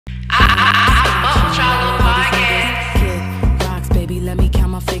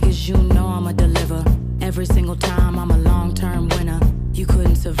cause you know I'ma deliver. Every single time I'm a long-term winner. You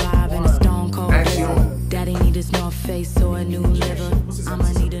couldn't survive in a stone cold blizzard. Daddy need his North Face or a new liver.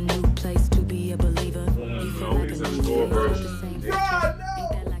 I'ma need a new place to be a believer. You feel like a new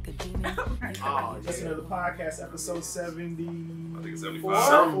Listen to the podcast, episode 70. I think it's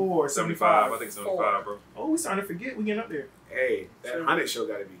 75. 75. I think 75, bro. Oh, we starting to forget. We getting up there. Hey, that 100 show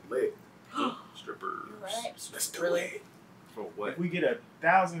got to be lit. Strippers. Right. Let's do it. For what? If we get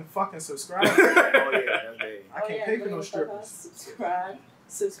 1,000 fucking subscribers, Oh, yeah, that's big. I can't pay for no strippers.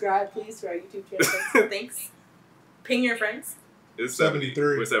 Subscribe, please, to our YouTube channel. Thanks. Ping your friends. It's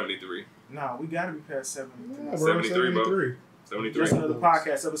 73. We're 73. Nah, we gotta be past 73. Yeah, 73, bro. 73. Listen to the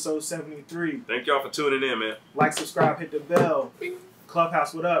podcast, episode 73. Thank y'all for tuning in, man. Like, subscribe, hit the bell.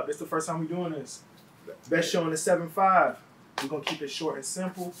 Clubhouse, what up? This the first time we doing this. Best show in the 7-5. We're gonna keep it short and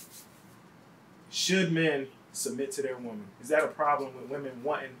simple. Should men submit to their woman? Is that a problem with women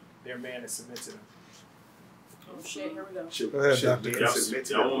wanting their man to submit to them? Oh shit, here we go. Should, Go ahead, should Doctor. men Y'all, submit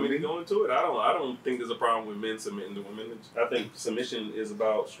to y'all their want me to women? go into it? I don't think there's a problem with men submitting to women. I think submission is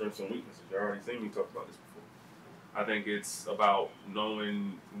about strengths and weaknesses. You already seen me talk about this before. I think it's about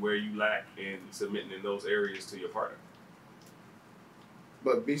knowing where you lack and submitting in those areas to your partner.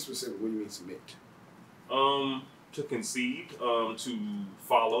 But be specific. What do you mean submit? To concede, to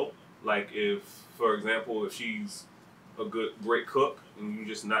follow. Like if, for example, if she's a great cook and you're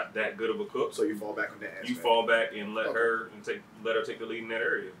just not that good of a cook, So you fall back on that aspect. you fall back and let Okay. her take the lead in that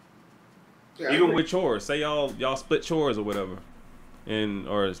area. Yeah, I Even agree. with chores, say y'all split chores or whatever,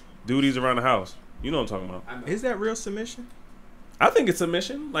 or duties around the house. You know what I'm talking about. I know. Is that real submission? I think it's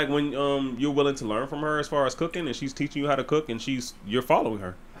submission. Like when you're willing to learn from her as far as cooking, and she's teaching you how to cook, and you're following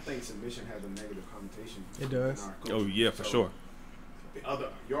her. I think submission has a negative connotation. It does. in our culture. Oh yeah, for So, sure.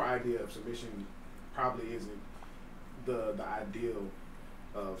 Your idea of submission probably isn't the ideal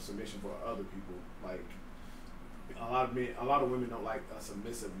of submission for other people. Like a lot of women don't like a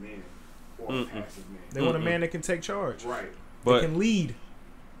submissive man or a passive man. They want a man that can take charge. Right. That But can lead.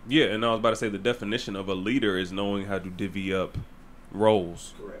 yeah, and I was about to say the definition of a leader is knowing how to divvy up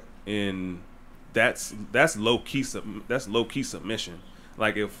roles, Correct. and that's low key submission.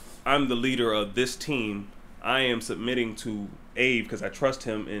 Like if I'm the leader of this team, I am submitting to Abe because I trust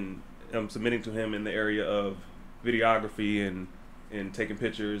him, and I'm submitting to him in the area of videography and taking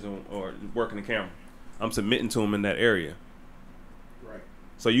pictures or working the camera. I'm submitting to him in that area. Right.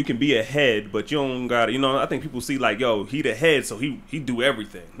 So you can be a head, but you don't gotta, I think people see like, yo, he the head, so he do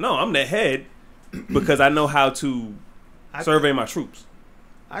everything. No, I'm the head because I know how to survey my troops.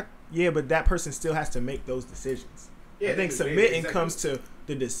 Yeah, but that person still has to make those decisions. I think submitting comes to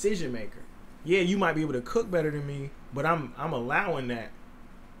the decision maker. Yeah, you might be able to cook better than me, but I'm allowing that.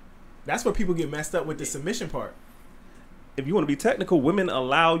 That's where people get messed up with the submission part. If you want to be technical, women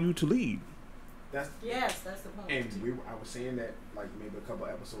allow you to lead. Yes, that's the point. And I was saying that like maybe a couple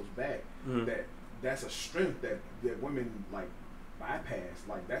episodes back Mhm. that's a strength that women like bypass.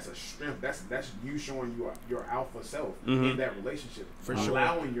 Like that's a strength. That's you showing your alpha self in that relationship. For sure.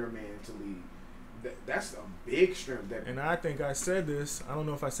 Allowing your man to lead. That's a big strength. That And I think I said this. I don't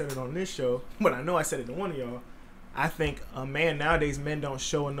know if I said it on this show, but I know I said it to one of y'all. I think a man nowadays, men don't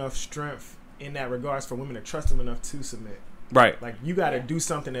show enough strength in that regards for women to trust him enough to submit. Right. Like you got to do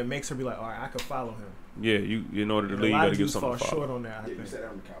something that makes her be like, all right, I could follow him. Yeah, you in order to And lead, a you lot got of to give dudes something fall to follow. short on that. I you think. sat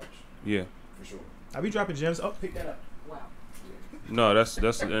on the couch Yeah. for sure. I be dropping gems. Oh, pick that up. Wow. No, that's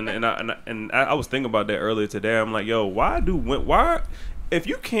and I was thinking about that earlier today. I'm like, yo, why if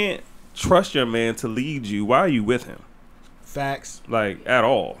you can't trust your man to lead you, why are you with him? Facts. Like at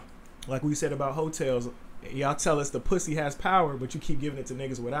all. Like we said about hotels, y'all tell us the pussy has power, but you keep giving it to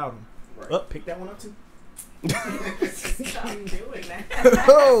niggas without him. Right. Oh, pick that one up too. Stop doing that.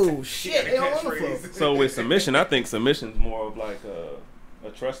 Oh shit! They all on the floor. So with submission, I think submission's more of like a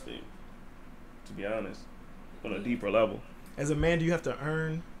trust thing, to be honest, on a deeper level. As a man, do you have to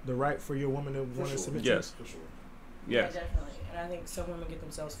earn the right for your woman to want to sure. submit Yes. For sure. Yes. Yeah, definitely. And I think some women get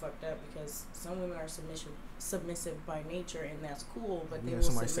themselves fucked up because some women are submissive by nature, and that's cool. But they Yeah, will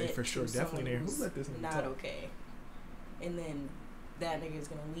somebody submit say for sure, to definitely there. someone Who who's let this nigga not talk? okay. And then that nigga is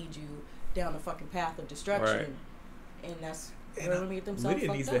gonna lead you down the fucking path of destruction, Right. and that's And where women get themselves Lydia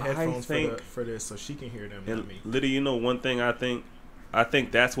fucked needs up. the headphones think- for this so she can hear them, not And me. Lydia, one thing I think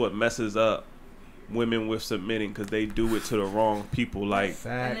that's what messes up women with submitting, because they do it to the wrong people, like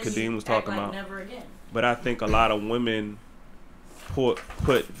Facts. And then Kadeem you was act talking like about. never again. But I think a lot of women put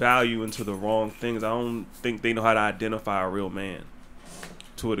value into the wrong things. I don't think they know how to identify a real man.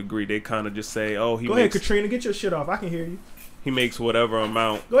 To a degree, they kind of just say, "Oh, Go ahead, Katrina, get your shit off. I can hear you. he makes whatever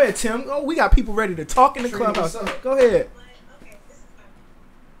amount." Go ahead, Tim. Oh, we got people ready to talk in the Katrina, clubhouse. what's up? Go ahead.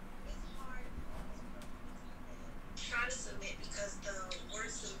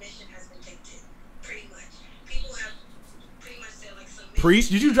 Preach.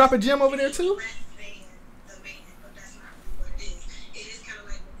 Did you drop a gem over there too?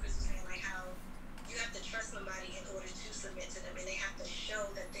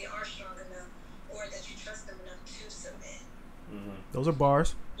 Those are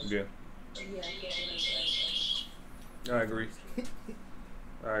bars. Yeah. I agree.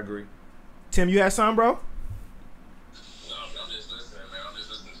 I agree. Tim, you had some, bro? No, I'm just listening, man. I'm just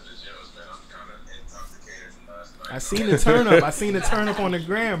listening to the gems, man. I'm kind of intoxicated from last night. I seen the turn up. I seen the turn up on the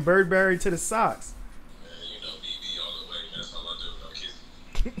gram. Birdberry to the socks. Man, you know, BB all the way, man. That's all I do. No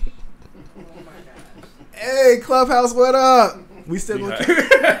kidding. Oh my God. Hey, Clubhouse, what up? We still gonna keep.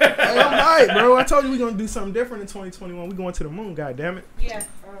 Hey, I'm right, bro. I told you we gonna do something different in 2021. We going to the moon, god damn it. Yeah.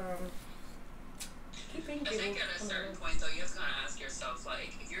 Keep I think at a certain point, though, you have to kind of ask yourself,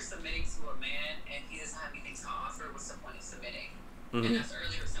 like, if you're submitting to a man and he doesn't have anything to offer, what's the point of submitting? And as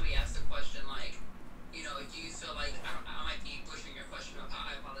earlier somebody asked the question, like, you know, do you feel like I might be butchering your question up?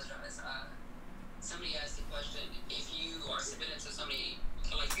 I apologize. Somebody asked the question, if you are submitted to somebody,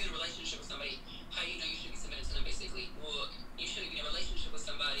 like you're in a relationship with somebody, how do you know you should be submitted to them? Basically, well, you shouldn't be in a relationship with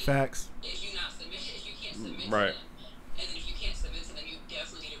somebody. Facts. If you not submit, if you can't submit Right. to them, and then if you can't submit to them, you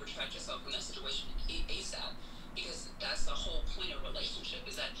definitely need to retract yourself from that situation ASAP, because that's the whole point of a relationship,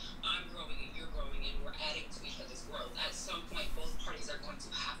 is that I'm growing and you're growing and we're adding to each other's growth. At some point, both parties are going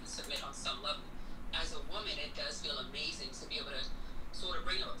to have to submit on some level. As a woman, it does feel amazing to be able to sort of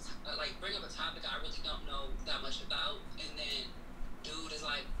bring up a topic I really don't know that much about, and then dude is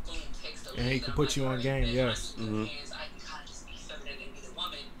like, boom, takes the lead. And he can put you on game, yes. I can kind of just be feminine and be the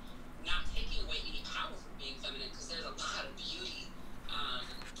woman, not taking away any power from being feminine, because there's a lot of beauty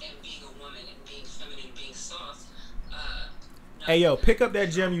in being a woman and being feminine, being soft. Hey, yo, pick up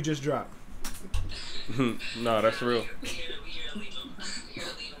that gem you just dropped. No, that's real. We're here to leave them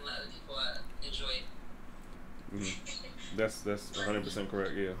and let other people enjoy it. That's 100%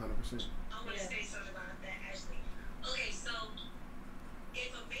 correct. Yeah. 100%. I want to say something about that, actually. Okay, so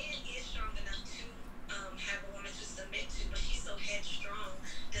if a man is strong enough to have a woman to submit to, but she's so headstrong,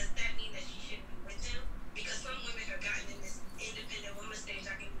 does that mean that she shouldn't be with him? Because some women have gotten in this independent woman stage,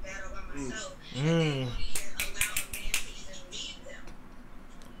 I can do that all by myself, and they won't even allow a man to even lead them.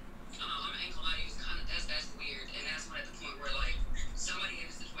 I ain't gonna lie to you, that's weird, and that's when at the point where like somebody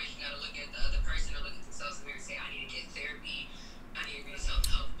in a situation gotta look at the other person or look at themselves in the mirror and say, I need to get therapy, I need to read a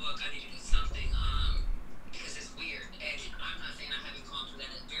self-help book, I need to do something, because it's weird. And I'm not saying I haven't gone through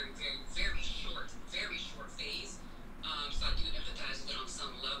that very, very, very short phase. So I do empathize with it on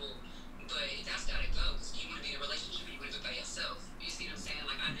some level, but that's gotta go, because you want to be in a relationship and you want to do it by yourself. You see what I'm saying?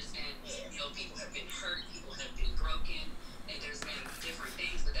 Like, I understand, you know, people have been hurt, people have been broken, and there's been different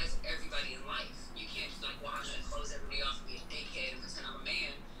things, but that's everybody in life. You can't just like, well, I'm gonna close everybody off and be a dickhead and pretend I'm a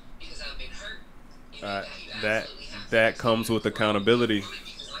man because I've been hurt. You know, you absolutely have to that comes with accountability.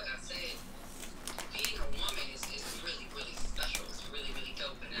 Because like I said, being a woman is really, really special. It's really, really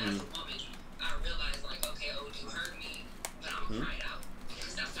dope. And as a woman, I realized like, okay, oh, you hurt me, but I'm gonna cry it out.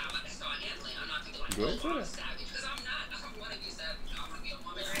 Because that's how I handle it. I'm not thinking like, oh, I'm savage. Because I'm not. I don't want to be savage. I want to be a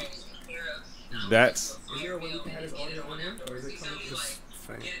woman that is taken care of. That's Is there a way we can have this audio on here? Or is it coming just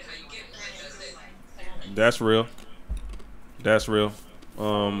fake? Get it how you get it. That's it. That's real. That's real.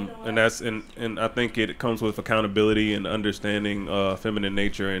 And I think it comes with accountability and understanding feminine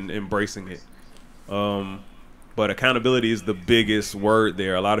nature and embracing it. But accountability is the biggest word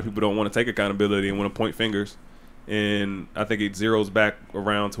there. A lot of people don't want to take accountability and want to point fingers. And I think it zeroes back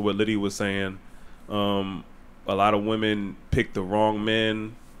around to what Lydia was saying. A lot of women pick the wrong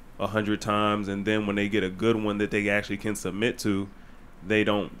men 100 times, and then when they get a good one that they actually can submit to, they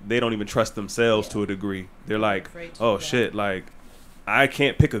don't even trust themselves to a degree. They're like, oh shit, like I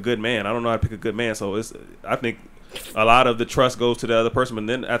can't pick a good man. I don't know how to pick a good man. So I think a lot of the trust goes to the other person, but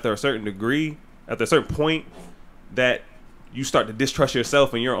then after a certain degree, after a certain point, that you start to distrust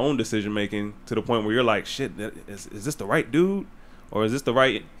yourself and your own decision making to the point where you're like, shit, is this the right dude, or is this the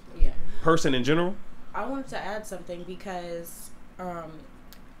right person in general? I wanted to add something because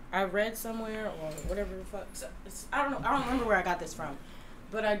I read somewhere or whatever the fuck. I don't remember where I got this from,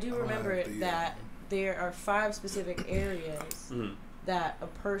 but I do remember that there are 5 specific areas that a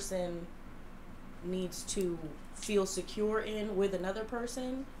person needs to feel secure in with another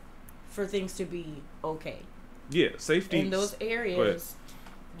person for things to be okay. Yeah, safety. In those areas,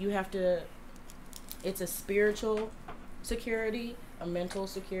 you have to. It's a spiritual security, a mental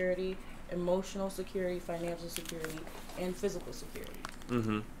security, emotional security, financial security, and physical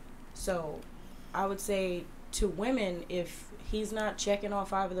security. So I would say to women, if he's not checking all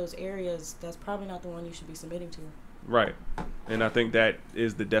 5 of those areas, that's probably not the one you should be submitting to. Right. And I think that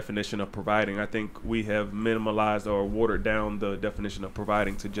is the definition of providing. I think we have minimalized or watered down the definition of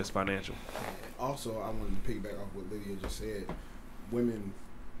providing to just financial. Also, I wanted to piggyback off what Lydia just said. Women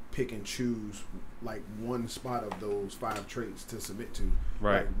pick and choose like one spot of those 5 traits to submit to.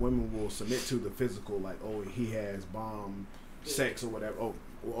 Right. Like women will submit to the physical, like, oh, he has bomb sex or whatever. Oh,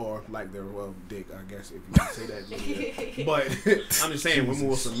 or like their dick, I guess, if you can say that. Lydia. But I'm just saying, women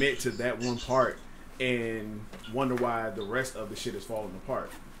will submit to that one part and wonder why the rest of the shit is falling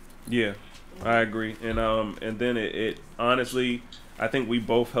apart. Yeah, I agree. And then it honestly, I think we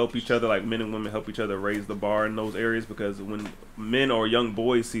both help each other, like men and women help each other raise the bar in those areas, because when men or young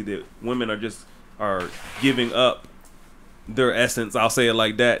boys see that women are giving up their essence, I'll say it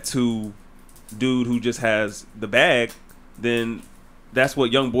like that, to dude who just has the bag, then that's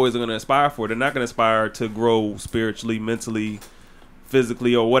what young boys are going to aspire for. They're not going to aspire to grow spiritually, mentally,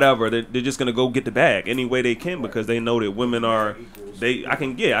 physically, or whatever. They're just going to go get the bag any way they can, because they know that women are, I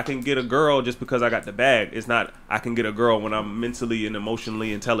can get a girl just because I got the bag. It's not I can get a girl when I'm mentally and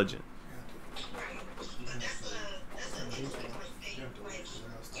emotionally intelligent.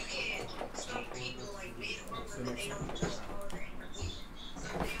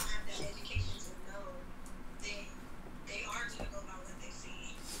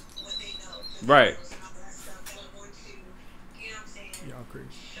 Right. Y'all crazy.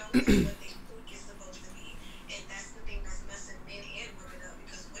 What they think is supposed to be. And that's the thing that's messing men and women up,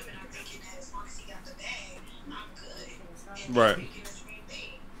 because women are thinking that as long as he got the bag, I'm good. And Right. they're thinking the same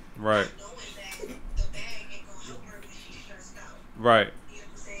thing. Right. Not knowing that the bag ain't gonna help her if she's stressed out. Right. You know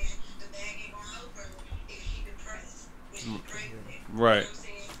what I'm saying? The bag ain't gonna help her if she's depressed, when she's pregnant. Right. You know what I'm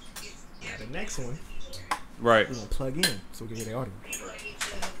saying? It's The next one, Right. we're gonna plug in so we can hear the audio. people need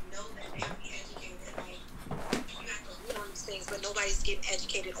to know that they have to be educated. Like, you have to learn these things, but nobody's getting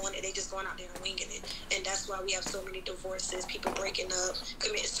educated on it. They just going out there and winging it. And that's why we have so many divorces, people breaking up,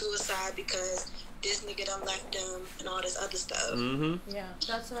 committing suicide because this nigga done left them, and all this other stuff. Mm-hmm. Yeah,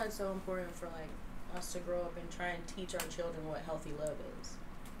 that's why it's so important for like us to grow up and try and teach our children what healthy love is.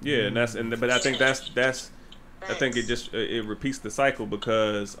 Yeah, but I think that's I think it just it repeats the cycle,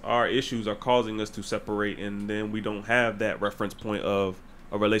 because our issues are causing us to separate, and then we don't have that reference point of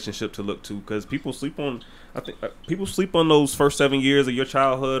a relationship to look to, because people sleep on those first 7 years of your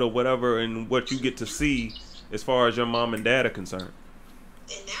childhood or whatever, and what you get to see as far as your mom and dad are concerned.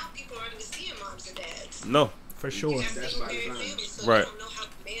 And now people aren't even seeing moms and dads. No, For sure. You have That's single by parent design. families, so Right. they don't know how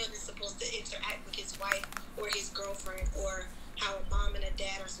the man is supposed to interact with his wife or his girlfriend, or how a mom and a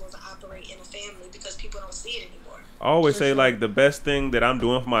dad are supposed to operate in a family, because people don't see it anymore. I always For say sure. like the best thing that I'm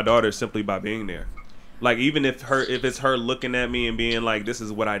doing for my daughter is simply by being there. Like even if it's her looking at me and being like, this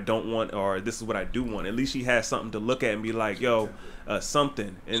is what I don't want, or this is what I do want, at least she has something to look at and be like, yo,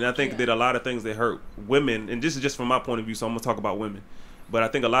 something. And I think that a lot of things that hurt women, and this is just from my point of view, so I'm gonna talk about women, but I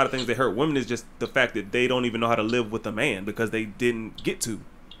think a lot of things that hurt women is just the fact that they don't even know how to live with a man, because they didn't get to,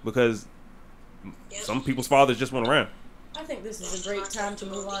 because some people's fathers just went around. I think this is a great time to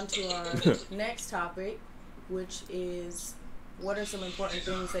move on to our next topic, which is what are some important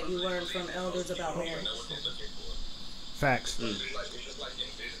things that you learned from elders about marriage? Facts. It's just like in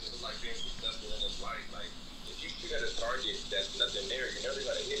business, it's like being successful in this life. Like, if you shoot at a target that's nothing there, you're never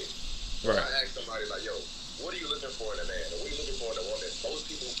gonna hit it. When Right. I ask somebody like, yo, what are you looking for in a man? Or what are you looking for in a woman? Most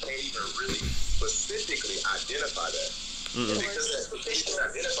people can't even really specifically identify that. And because that specifically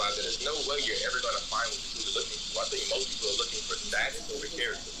identify that, there's no way you're ever gonna find what you're really looking for. I think most people are looking for status over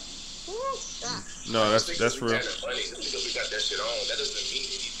character. No, Just that's because we real. got that money, just because we got that shit on, that doesn't mean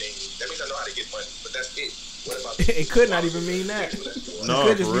anything. That means I know how to get money, but that's it. What about It could not even mean that. No, You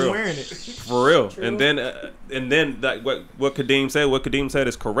could just for be real. wearing it. For real. True. And then like what Kadeem said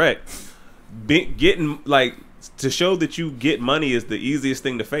is correct. Getting like to show that you get money is the easiest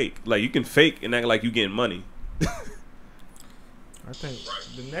thing to fake. Like you can fake and act like you getting money. I think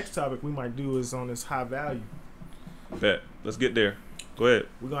the next topic we might do is on this high value. Bet. Let's get there. Go ahead.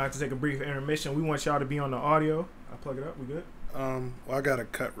 We're gonna have to take a brief intermission. We want y'all to be on the audio. I'll plug it up. We good? Well, I gotta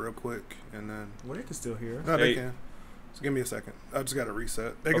cut real quick, and then Well, they can still hear us. no, Hey. they can. So give me a second. I just gotta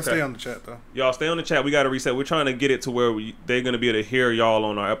reset. They can Okay. stay on the chat though. Y'all stay on the chat. We got to reset. We're trying to get it to where they're going to be able to hear y'all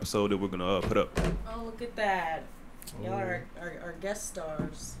on our episode that we're going to put up. Oh, look at that. Y'all are guest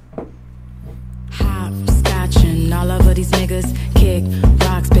stars. Hopscotching all over these niggas. Kick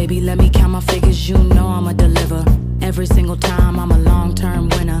rocks, baby, let me count my figures. You know I'ma deliver. Every single time I'm a long-term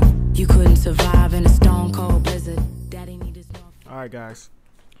winner. You couldn't survive in a stone cold blizzard. Daddy need his North. All right, guys.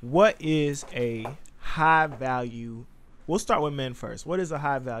 What is a high value? We'll start with men first. What is a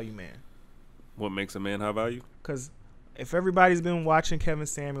high value man? What makes a man high value? Because if everybody's been watching Kevin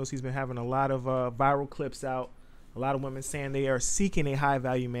Samuels, he's been having a lot of viral clips out A lot of women saying they are seeking a high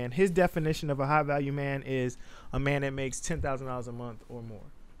value man. His definition of a high value man is a man that makes $10,000 a month or more.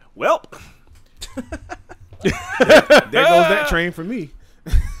 Well, there goes that train for me.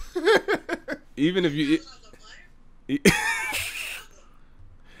 even if you,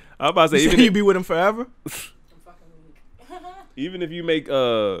 I'm about to say, even you be with him forever. Even if you make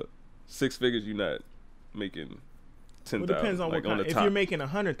 6 figures, you're not making 10,000. Well, depends on like what kind. If top. you're making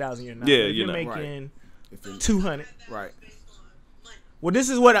 100,000, you're not. Yeah, But if you're you're not. making Right. 200. Right. Well, this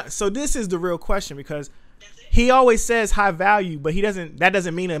is what. So this is the real question, because he always says high value, but he doesn't. That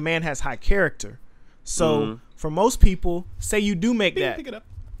doesn't mean a man has high character. So for most people, say you do make that. Pick it up,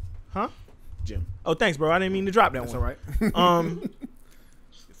 huh? Jim. Oh, thanks, bro. I didn't mean to drop that That's one. all right.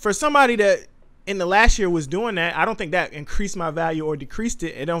 For somebody that in the last year was doing that, I don't think that increased my value or decreased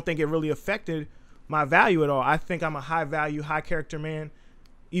it. I don't think it really affected my value at all. I think I'm a high value, high character man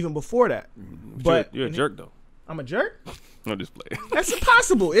even before that. But you're a jerk though. I'm a jerk? I'm just playing. That's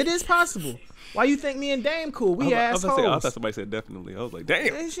possible. It is possible. Why you think me and Dame cool? We assholes. I thought somebody said definitely. I was like,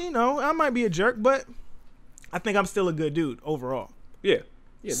 damn. You know, I might be a jerk, but I think I'm still a good dude overall. Yeah.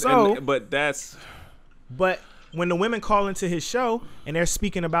 So, but when the women call into his show and they're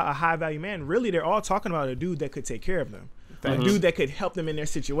speaking about a high value man, really they're all talking about a dude that could take care of them. A dude that could help them in their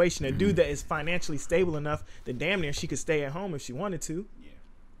situation. A dude that is financially stable enough that damn near she could stay at home if she wanted to. Yeah.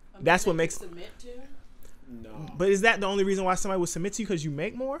 That's what makes. Submit to? No. But is that the only reason why somebody would submit to you? Because you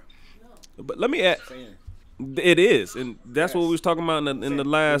make more? No. But let me add. It is, and that's what we was talking about in the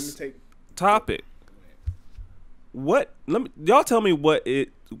last topic. What? Y'all tell me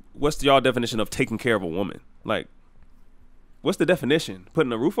what's y'all definition of taking care of a woman? Like, what's the definition?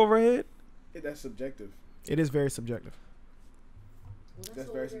 Putting a roof over her head? That's subjective. It is very subjective.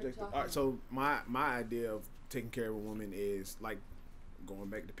 That's very subjective. All right, so my idea of taking care of a woman is like going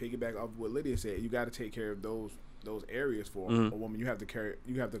back to piggyback off what Lydia said. You got to take care of those areas for a woman. You have to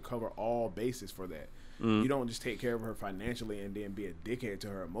cover all bases for that. You don't just take care of her financially and then be a dickhead to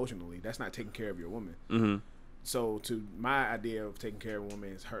her emotionally. That's not taking care of your woman. So to my idea of taking care of a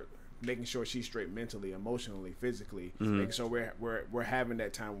woman is her making sure she's straight mentally, emotionally, physically, making sure we're having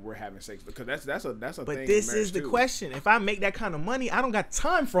that time where we're having sex, because that's a but thing. This is the question. If I make that kind of money, I don't got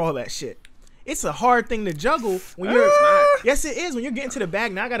time for all that shit. It's a hard thing to juggle when you're. Yes, it is. When you're getting to the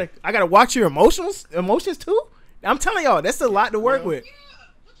bag now, I gotta watch your emotions too. I'm telling y'all, that's a lot to work with.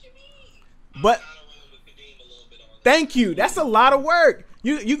 But thank you. That's a lot of work.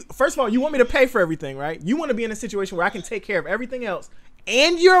 You first of all, you want me to pay for everything, right? You want to be in a situation where I can take care of everything else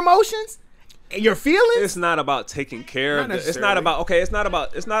and your emotions and your feelings. It's not about taking care of them. It's not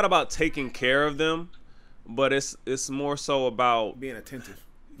about taking care of them, but it's more so about being attentive.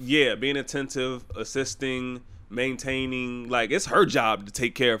 Yeah, being attentive, assisting, maintaining. Like, it's her job to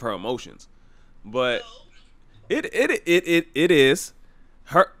take care of her emotions, but it is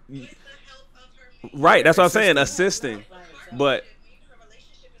her. Right, that's what I'm saying. Assisting, but.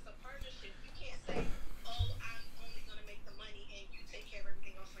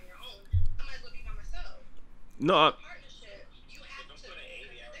 No,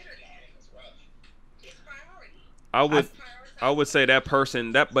 I would say that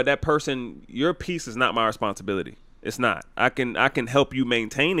person, your piece is not my responsibility. It's not. I can help you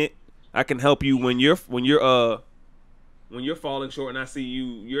maintain it. I can help you when you're falling short and I see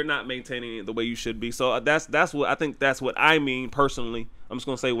you're not maintaining it the way you should be. So that's what I think. That's what I mean personally. I'm just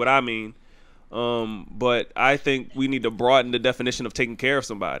gonna say what I mean. But I think we need to broaden the definition of taking care of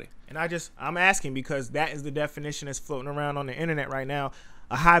somebody. And I'm asking because that is the definition that's floating around on the internet right now.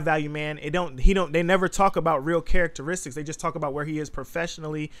 A high value man, they never talk about real characteristics. They just talk about where he is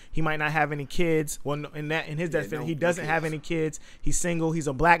professionally. He might not have any kids. Well, in his definition, he doesn't have any kids. He's single. He's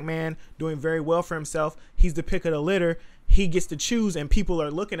a black man doing very well for himself. He's the pick of the litter. He gets to choose, and people are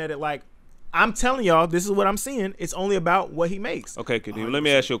looking at it like, I'm telling y'all, this is what I'm seeing. It's only about what he makes. Okay, Kadeem, let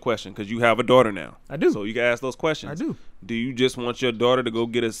me ask you a question, because you have a daughter now. I do. So you can ask those questions. I do. Do you just want your daughter to go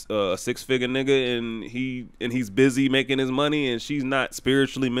get a six-figure nigga and he's busy making his money and she's not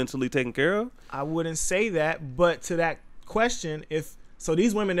spiritually, mentally taken care of? I wouldn't say that, but to that question,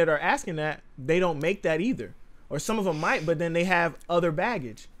 these women that are asking that, they don't make that either. Or some of them might, but then they have other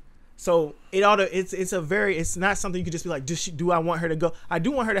baggage. So it's not something you could just be like, do I want her to go? I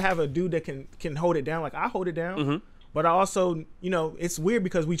do want her to have a dude that can hold it down. Like I hold it down. But I also, it's weird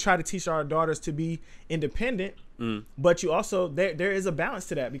because we try to teach our daughters to be independent. But you also, there is a balance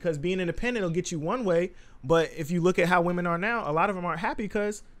to that, because being independent will get you one way. But if you look at how women are now, a lot of them aren't happy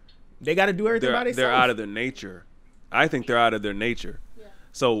because they got to do everything by themselves. They're out of their nature. I think they're out of their nature. Yeah.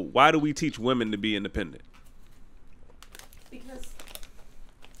 So why do we teach women to be independent? Because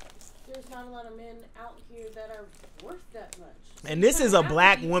there's not not a lot of men out here that are worth that much. So And this is a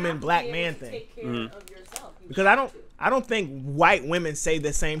black you woman, have to black be man able to thing. Take care of yourself. You Because have to. I don't think white women say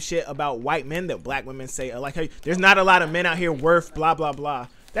the same shit about white men that black women say. Like, hey, there's not a lot of men out here worth blah blah blah.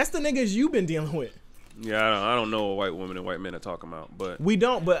 That's the niggas you've been dealing with. Yeah, I don't know what white women and white men are talking about, but We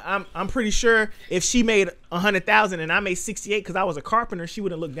don't, but I'm pretty sure if she made 100,000 and I made 68 because I was a carpenter, she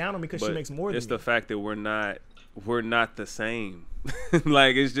wouldn't look down on me because she but makes more than it's me. the fact that we're not the same.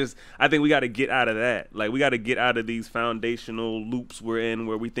 Like, it's just, I think we got to get out of that. Like, we got to get out of these foundational loops we're in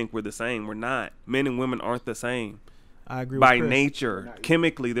where we think we're the same. We're not. Men and women aren't the same. I agree. By with Chris. nature,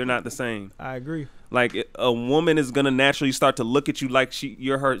 chemically, they're not the same. I agree. Like, a woman is gonna naturally start to look at you like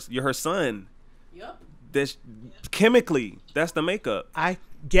you're her son. Yep. That's chemically, that's the makeup. I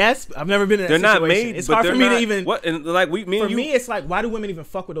guess I've never been in that They're not situation. made. It's but hard they're for me not, to even. What and like me For and you, me, it's like, why do women even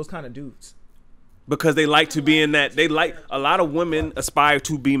fuck with those kind of dudes? because they like to be in that. They like, a lot of women aspire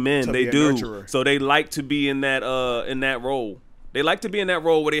to be men. To They be a do. nurturer. So they like to be in that role. They like to be in that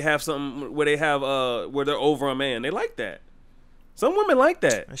role where they have something, where they have where they're over a man. They like that. Some women like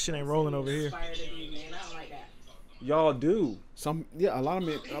that. That shit ain't rolling over here. Inspired to be, man. I don't like that. Y'all do. A lot of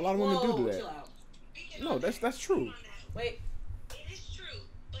men, a lot of women do Whoa, that. chill out. No, that's true. Wait. It is true,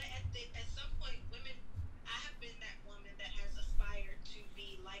 but at some point, women, I have been that woman that has aspired to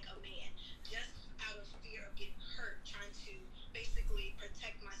be like a man, just out of fear of getting hurt, trying to basically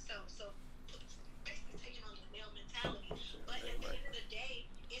protect myself. So basically taking on the male mentality. But at the end of the day,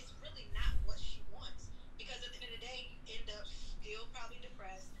 it's really not what she wants, because at the end of the day, you end up still probably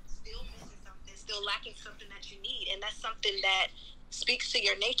depressed, still missing something, still lacking something that you need, and that's something that speaks to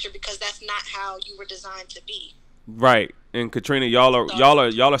your nature, because that's not how you were designed to be. Right. And Katrina, y'all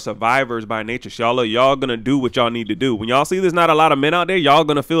are survivors by nature. So y'all gonna do what y'all need to do. When y'all see there's not a lot of men out there, y'all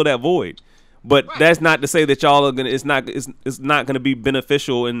gonna fill that void. But that's not to say that y'all are gonna. It's not gonna be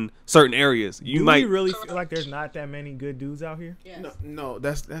beneficial in certain areas. You Do might we really feel like there's not that many good dudes out here? Yes. No,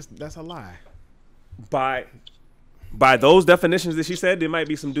 that's a lie. by those definitions that she said, there might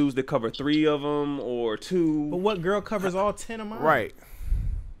be some dudes that cover 3 of them or 2. But what girl covers all 10 of mine? Right.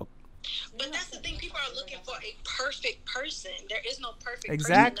 But that's the thing. People are looking for a perfect person. There is no perfect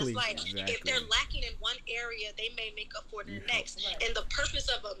Exactly. person. It's like if they're lacking in one area, they may make up for it in the next. Right. And the purpose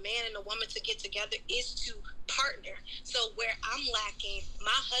of a man and a woman to get together is to partner. So where I'm lacking,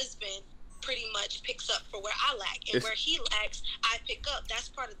 my husband pretty much picks up for where I lack. And where he lacks, I pick up. That's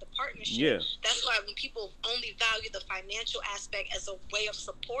part of the partnership. Yeah. That's why when people only value the financial aspect as a way of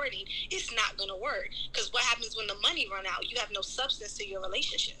supporting, it's not going to work. Because what happens when the money run out? You have no substance to your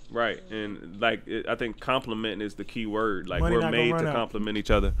relationship. Right. And like I think compliment is the key word. Like Money we're not gonna made run to out. compliment each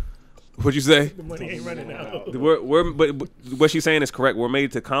other. What'd you say? The money ain't running out. But what she's saying is correct. We're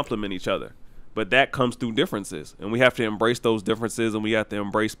made to complement each other, but that comes through differences, and we have to embrace those differences, and we have to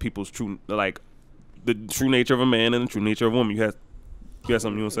embrace people's true, like the true nature of a man and the true nature of a woman. You have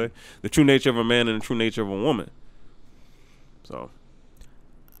something you want to say? The true nature of a man and the true nature of a woman. So,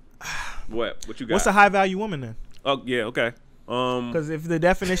 what you got? What's a high value woman then? Oh yeah, okay. Because if the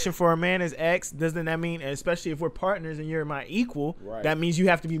definition for a man is X, doesn't that mean, especially if we're partners and you're my equal, Right. that means you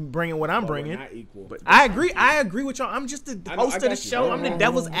have to be bringing what I'm But we're bringing. not equal. But I agree with y'all. I'm just the I know, host I of the got you. show. I'm the Mhm.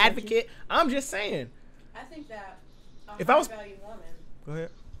 devil's advocate. I'm just saying. I think that a If I was- high-value woman Go ahead.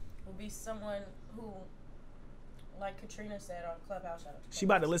 would be someone who, like Katrina said on Clubhouse, shout out to She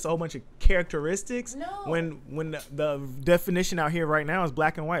about to list a whole bunch of characteristics. No. When the definition out here right now is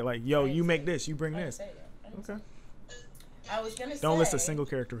black and white. Like, yo, I didn't you say make that. this, you bring I didn't this. say that. I didn't say Okay. that. I was gonna say. Don't list a single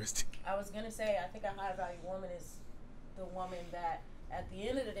characteristic. I was gonna say I think a high value woman is the woman that at the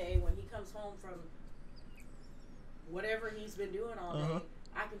end of the day, when he comes home from whatever he's been doing all day,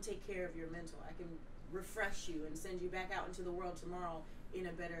 I can take care of your mental. I can refresh you and send you back out into the world tomorrow in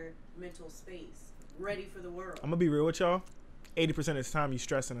a better mental space, ready for the world. I'm gonna be real with y'all. 80% of the time, you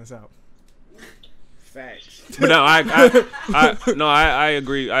stressing us out. Facts. But no, I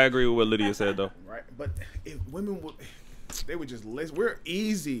agree. I agree with what Lydia said though. Right. But if women would, they would just listen. We're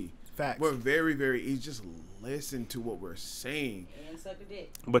easy. Facts. We're very, very easy. Just listen to what we're saying. And suck a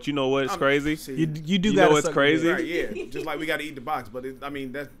dick. But you know what's crazy? See, You do You gotta know what's suck crazy? dick. right, yeah. Just like we got to eat the box. But I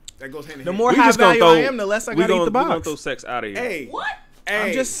mean, that goes hand in The hand. more We high just gonna value I throw- am, the less I we gotta eat the gonna box. throw sex out of here. Hey. What? Hey.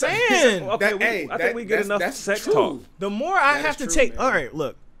 I'm just saying. Okay, I think we get enough that's sex true. talk. The more I That have is to true, take. man. All right,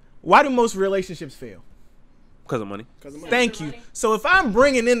 look. Why do most relationships fail? Because of money. Thank you. So if I'm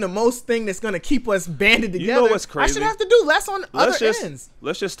bringing in the most thing that's gonna keep us banded You together, know what's I crazy? should have to do less on other ends.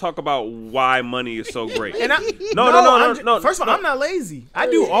 Let's just talk about why money is so great. And I, No. First of all, I'm not lazy. I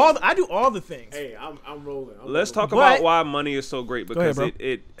do all the things. Hey, I'm rolling. Let's talk But- about why money is so great, because ahead,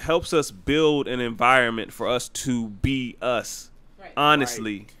 it helps us build an environment for us to be us. Right.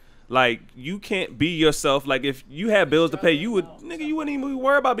 Honestly. Like, you can't be yourself. Like, if you had bills to pay, you wouldn't even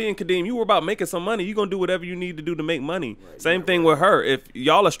worry about being Kadeem. You were about making some money. You're going to do whatever you need to do to make money. Right, Same thing with her. If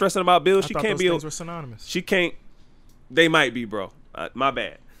y'all are stressing about bills, she can't be. Things were synonymous. She can't. They might be, bro. My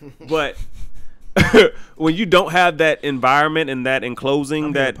bad. But when you don't have that environment and that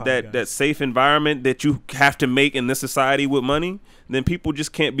enclosing, that safe environment that you have to make in this society with money, then people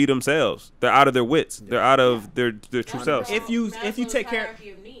just can't be themselves. They're out of their wits. They're out of their true selves. If you take care,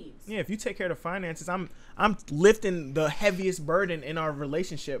 if you take care of the finances, I'm lifting the heaviest burden in our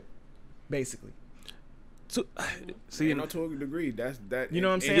relationship, basically. So, see, to a degree, that's that. You know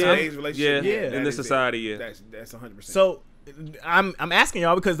what I'm saying? In today's relationship, yeah. In this society, that's 100%. So I'm asking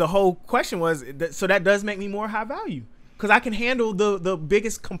y'all because the whole question was so that does make me more high value because I can handle the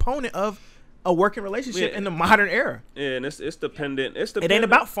biggest component of a working relationship in the modern era. Yeah, and it's dependent. It ain't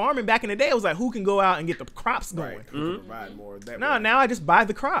about farming. Back in the day, it was like who can go out and get the crops going. Right. Who can provide more. Now I just buy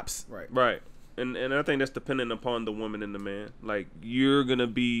the crops. Right. And I think that's dependent upon the woman and the man. Like, you're gonna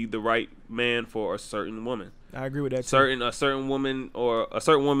be the right man for a certain woman. I agree with that. A certain woman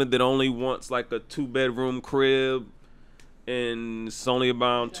that only wants like a 2-bedroom crib, and it's only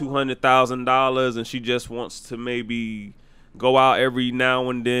about $200,000, and she just wants to maybe go out every now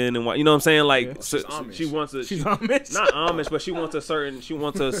and then, and you know what I'm saying? Like, she's Amish. She's not Amish, but she wants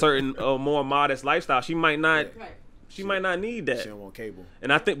a certain more modest lifestyle. She might not. She might not need that. She don't want cable.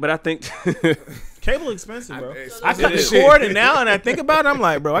 And I think cable expensive, bro. I cut the cord, and now I think about it, I'm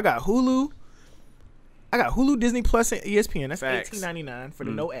like, bro, I got Hulu, Disney Plus, and ESPN. That's $18.99 for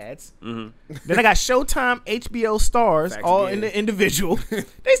the no ads. Mm-hmm. Then I got Showtime, HBO, Stars, all in the individual.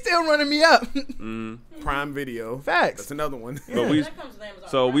 They still running me up. Prime Video. Facts. That's another one.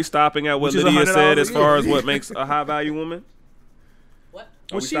 So we stopping at what Lydia said as far as what makes a high value woman? What?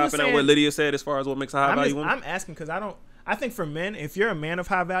 Are we stopping at what Lydia said as far as what makes a high value woman? I'm asking because I think for men, if you're a man of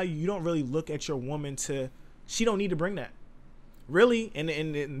high value, you don't really look at your woman she don't need to bring that. Really,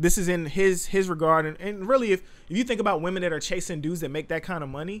 and this is in his regard, and really, if you think about women that are chasing dudes that make that kind of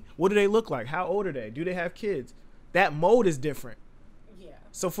money, what do they look like? How old are they? Do they have kids? That mode is different. Yeah.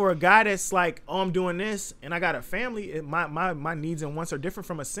 So for a guy that's like, oh, I'm doing this, and I got a family, my needs and wants are different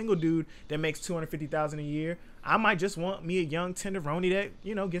from a single dude that makes $250,000 a year. I might just want me a young tenderoni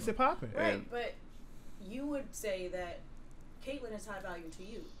that gets it popping. Right, but you would say that Caitlyn is high value to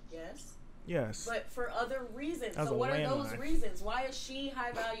you, yes? Yes. But for other reasons. So what are those reasons? Why is she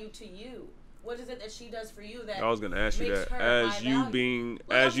high value to you? What is it that she does for you that I was gonna ask you that. As you being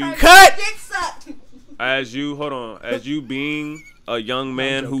as you being a young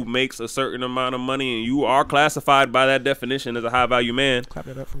man who makes a certain amount of money and you are classified by that definition as a high value man. Clap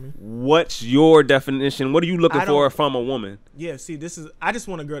that up for me. What's your definition? What are you looking for from a woman? Yeah, see, I just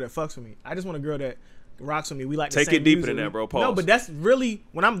want a girl that fucks with me. I just want a girl that rocks with me. We like take the same it deeper music. than that, bro. Pause. No, but that's really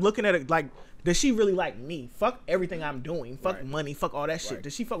when I'm looking at it. Like, does she really like me? Fuck everything I'm doing. Fuck money. Fuck all that shit.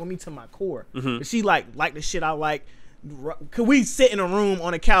 Does she fuck with me to my core? Mm-hmm. Does she like the shit I like? Could we sit in a room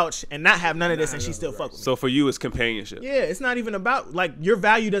on a couch and not have none of this and she still fuck with me? So for you, it's companionship. Yeah, it's not even about like your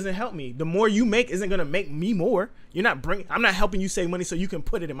value doesn't help me. The more you make isn't gonna make me more. I'm not helping you save money so you can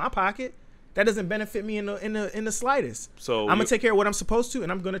put it in my pocket. That doesn't benefit me in the slightest. So I'm gonna take care of what I'm supposed to,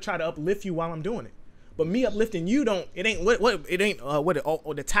 and I'm gonna try to uplift you while I'm doing it. But me uplifting you the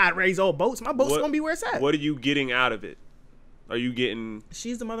tide raise all boats. My boat's gonna be where it's at. What are you getting out of it? Are you getting?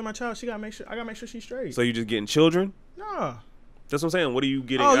 She's the mother of my child. I gotta make sure she's straight. So you just getting children? No. That's what I'm saying. What are you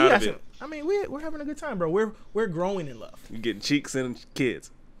getting out of it? I mean, we're having a good time, bro. We're growing in love. You getting cheeks and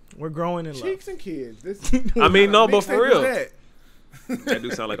kids. We're growing in love. Cheeks and kids. I mean, no, but for real. That do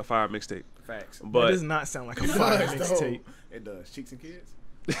sound like a fire mixtape. Facts. But that does not sound like a fire mixtape. It does. Cheeks and kids.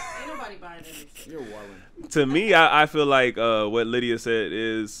 Ain't nobody buying anything. You're wilding. To me, I feel like what Lydia said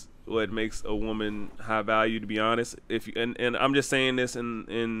is what makes a woman high value. To be honest, and I'm just saying this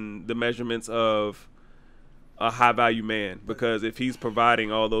in the measurements of a high value man, because if he's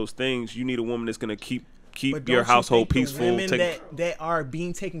providing all those things, you need a woman that's gonna keep your household peaceful. Women that are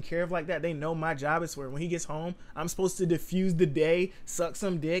being taken care of like that, they know my job is where when he gets home, I'm supposed to diffuse the day, suck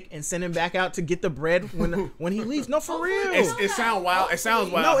some dick, and send him back out to get the bread when he leaves. No, for real. It sounds wild. It sounds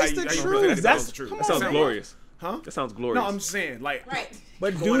wild. No, it's the truth. That sounds glorious. Huh? That sounds glorious. No, I'm just saying, like, right.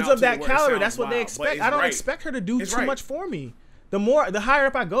 But dudes of that caliber, that's what they expect. I don't expect her to do too much for me. The higher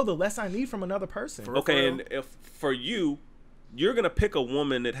up I go, the less I need from another person. Okay, and if for you, you're gonna pick a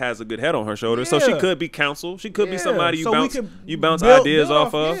woman that has a good head on her shoulders, so she could be counsel. She could be somebody you bounce ideas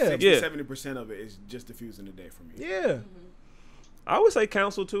off of. 70% of it is just diffusing the day for me. Yeah. Mm-hmm. I would say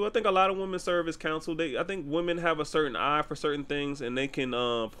counsel too. I think a lot of women serve as counsel. I think women have a certain eye for certain things, and they can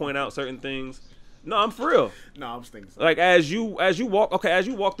point out certain things No, I'm for real. No, I was thinking so. Like as you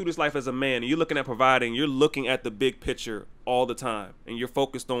walk through this life as a man, and you're looking at providing, you're looking at the big picture all the time, and you're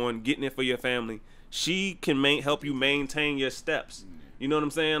focused on getting it for your family. She can help you maintain your steps. You know what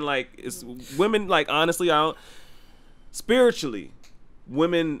I'm saying? Like it's women. Like honestly, spiritually,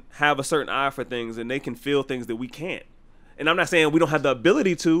 women have a certain eye for things, and they can feel things that we can't. And I'm not saying we don't have the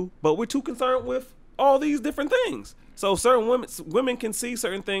ability to, but we're too concerned with all these different things. So certain women can see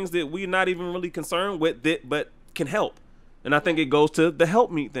certain things that we're not even really concerned with, but can help. And I think it goes to the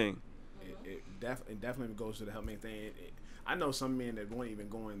help me thing. It definitely goes to the help me thing. I know some men that won't even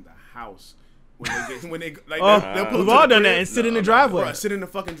go in the house when they they'll pull we've all done that and sit in the driveway. Bro, sit in the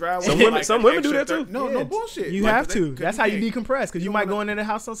fucking driveway. Some women do that too. No bullshit. You have to. That's how you decompress, because you might go into the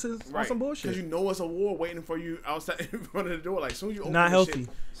house on some bullshit. Because you know it's a war waiting for you outside in front of the door. Like, as soon as you open not healthy.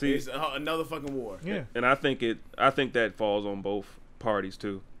 See, it's another fucking war. Yeah. And I think that falls on both parties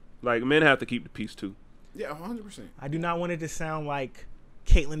too. Like men have to keep the peace too. Yeah, 100%. I do not want it to sound like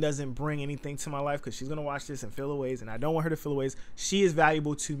Caitlyn doesn't bring anything to my life, because she's gonna watch this and feel ways, and I don't want her to feel ways. She is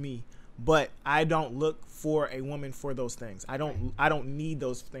valuable to me, but I don't look for a woman for those things. I don't need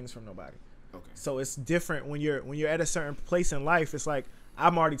those things from nobody. Okay. So it's different when you're at a certain place in life. It's like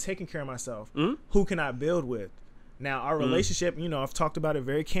I'm already taking care of myself. Mm-hmm. Who can I build with? Now our relationship, I've talked about it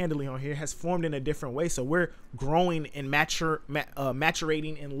very candidly on here, has formed in a different way. So we're growing and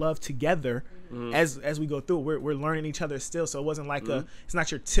maturating in love together as we go through. We're learning each other still. So it wasn't like it's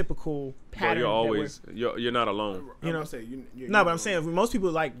not your typical pattern. But you're not alone. But I'm saying most people,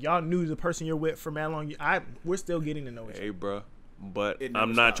 like, y'all knew the person you're with for mad long. We're still getting to know each other. Hey, bro. But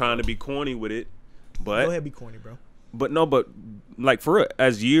I'm not trying to be corny with it. But go ahead, be corny, bro. But like for real,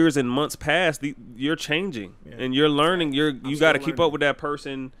 as years and months pass, you're changing and you're learning. You got to keep up with that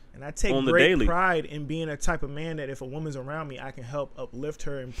person. And I take great pride in being a type of man that if a woman's around me, I can help uplift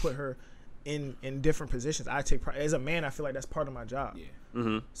her and put her in different positions. I take pride as a man. I feel like that's part of my job. Yeah.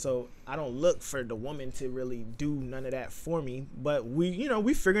 Mm-hmm. So I don't look for the woman to really do none of that for me. But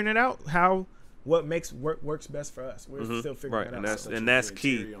we figuring it out what works best for us. We're still figuring it out. And that's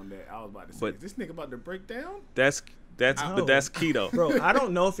key. On that. I was about to say, is this nigga about to break down? But that's key though. Bro, I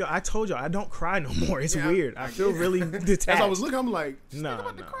don't know if I told y'all I don't cry no more. It's weird. I feel really detached. As I was looking, I'm like, no.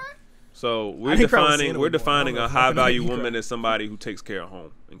 To cry? So we're defining a high value woman as somebody who takes care of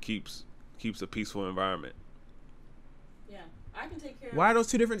home and keeps a peaceful environment. Yeah, I can take care of. Why are those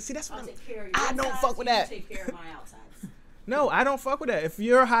two different? See, that's what I don't fuck with that. Take care of my outsides. No, I don't fuck with that. If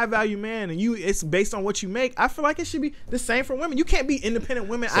you're a high value man and it's based on what you make, I feel like it should be the same for women. You can't be independent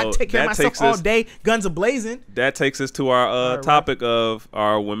women. So I take care of myself all day, guns a blazing. That takes us to our topic of,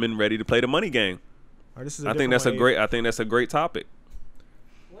 are women ready to play the money game? I think that's a great topic.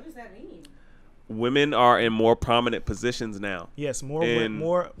 What does that mean? Women are in more prominent positions now. Yes, more. And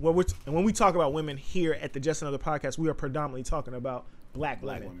when we talk about women here at the Just Another Podcast, we are predominantly talking about black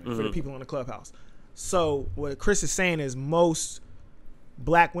women for the people on the Clubhouse. So what Chris is saying is most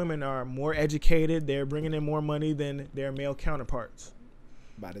black women are more educated. They're bringing in more money than their male counterparts.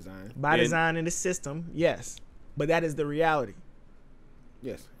 By design. By design in the system, yes. But that is the reality.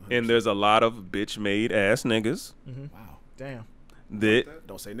 Yes. 100%. And there's a lot of bitch-made ass niggas. Mm-hmm. Wow. Damn.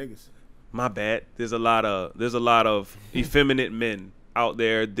 Don't say niggas. My bad. There's a lot of effeminate men out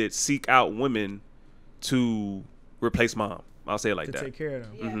there that seek out women to replace mom. I'll say it like that. To take care of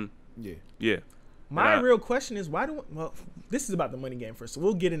them. Yeah. Mm-hmm. Yeah. My real question is, this is about the money game first, so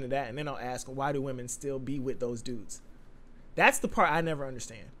we'll get into that, and then I'll ask, why do women still be with those dudes? That's the part I never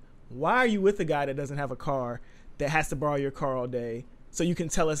understand. Why are you with a guy that doesn't have a car, that has to borrow your car all day, so you can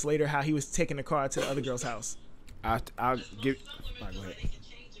tell us later how he was taking the car to the other girl's house? I'll give. Go ahead. They can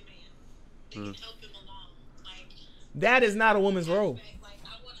change a man. They can help him along. Like, that is not a woman's role. Like,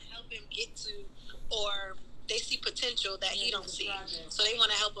 I want to help him get to, or they see potential that he don't see, so they want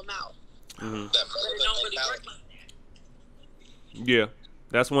to help him out. Mm-hmm. But it don't really work like that. Yeah,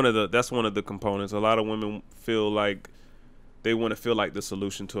 that's one of the components. A lot of women feel like they want to feel like the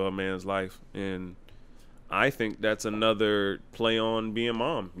solution to a man's life, and I think that's another play on being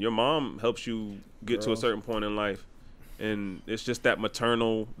mom. Your mom helps you get to a certain point in life, and it's just that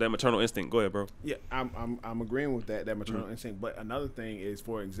maternal instinct. Go ahead, bro. Yeah, I'm agreeing with that maternal instinct. But another thing is,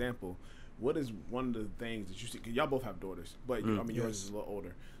 for example, what is one of the things that you see? Cause y'all both have daughters, but yours is a little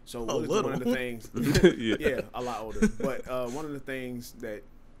older. So what is one of the things? Yeah, a lot older. But one of the things that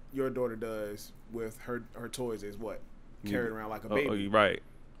your daughter does with her toys is what? Carry it around like a baby. Right.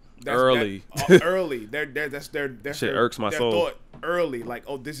 Early. That's their shit irks my soul. Thought early, like,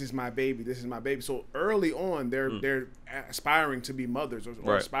 oh, this is my baby, this is my baby. So early on, they're aspiring to be mothers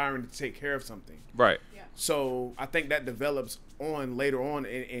or aspiring to take care of something. Right. Yeah. So I think that develops on later on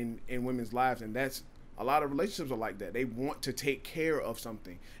in women's lives, and that's a lot of relationships are like that. They want to take care of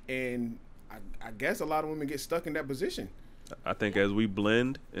something, and I guess a lot of women get stuck in that position. I think as we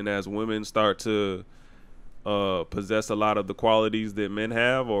blend and as women start to possess a lot of the qualities that men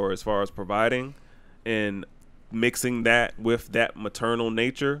have, or as far as providing, and mixing that with that maternal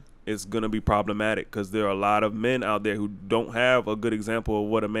nature, it's going to be problematic, because there are a lot of men out there who don't have a good example of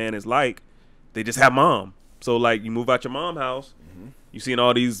what a man is like. They just have mom. So like, you move out your mom house, you seen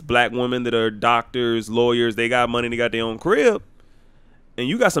all these black women that are doctors, lawyers, they got money, they got their own crib, and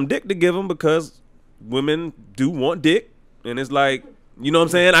you got some dick to give them, because women do want dick. And it's like, you know what I'm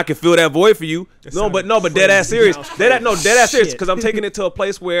saying? I can fill that void for you. But dead ass serious. Dead ass serious. Because I'm taking it to a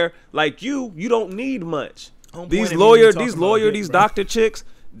place where, like, you don't need much. These doctor chicks,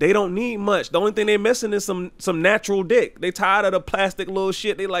 they don't need much. The only thing they missing is some natural dick. They tired of the plastic little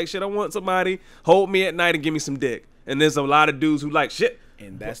shit. They like, shit, I want somebody hold me at night and give me some dick. And there's a lot of dudes who like, shit,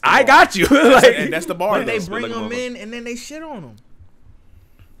 and that's I got you. Like, and that's the bar. But they bring them in and then they shit on them.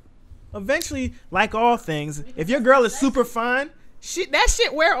 Eventually, like all things, if your girl is super fine, that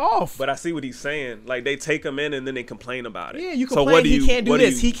shit wear off. But I see what he's saying. Like, they take him in and then they complain about it. Yeah, you complain he can't do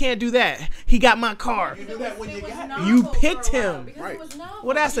this, he can't do that. He got my car. You do that when you got You picked him. Right.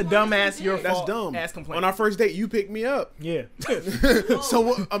 Well, that's a dumbass. Your That's fault. dumb. Ass complaint. On our first date, you picked me up. Yeah.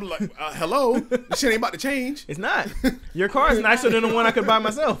 So I'm like, hello, this shit ain't about to change. It's not. Your car is nicer than the one I could buy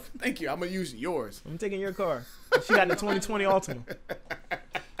myself. Thank you. I'm gonna use yours. I'm taking your car. She got the 2020 Altima.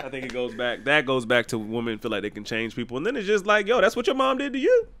 I think it goes back. That goes back to women feel like they can change people, and then it's just like, yo, that's what your mom did to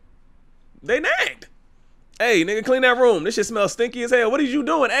you. They nagged. Hey, nigga, clean that room. This shit smells stinky as hell. What are you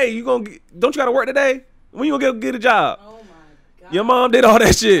doing? Hey, don't you gotta work today? When you gonna get a job? Oh my God. Your mom did all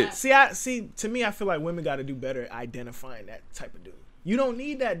that shit. See, to me, I feel like women got to do better at identifying that type of dude. You don't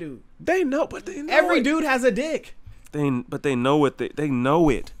need that dude. They know, but they know every it. dude has a dick. But they know it. They know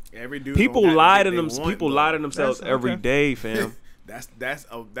it. Every dude. People lie to them. People lie to themselves every day, fam. That's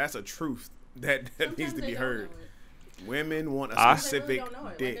a truth that needs to be heard. Women want I a specific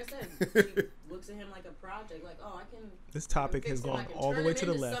dick. Like I said, she looks at him like a project. Like, oh, I can. This topic has gone all the way to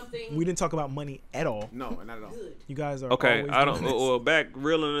the left. We didn't talk about money at all. No, not at all. You guys are okay. always I don't. doing this. Well,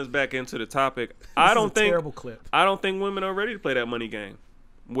 reeling us back into the topic. Terrible clip. I don't think women are ready to play that money game,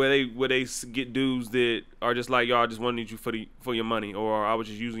 where they get dudes that are just like, yo, I just wanted you for your money, or I was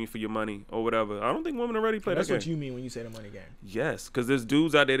just using you for your money, or whatever. I don't think women are ready to play that game. That's what you mean when you say the money game. Yes, because there's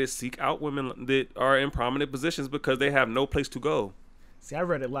dudes out there that seek out women that are in prominent positions because they have no place to go. See, I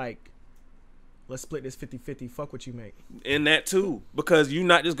read it like, let's split this 50-50, fuck what you make. In that too, because you're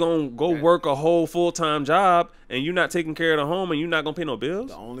not just gonna go work a whole full-time job and you're not taking care of the home and you're not gonna pay no bills.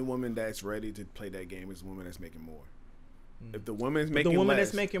 The only woman that's ready to play that game is a woman that's making more. If the woman's making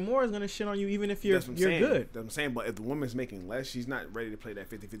that's making more is gonna shit on you even if you're good. That's what I'm saying. But if the woman's making less, she's not ready to play that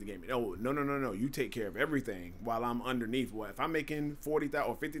 50-50 game. No. You take care of everything while I'm underneath. Well, if I'm making 40,000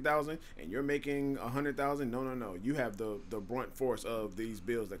 or 50,000 and you're making 100,000, no. You have the brunt force of these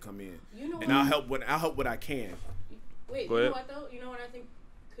bills that come in, and I'll help what I can. Wait, you know what though? You know what I think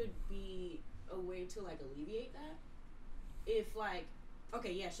could be a way to like alleviate that? If like,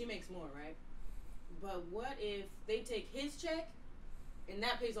 okay, yeah, she makes more, right? But what if they take his check and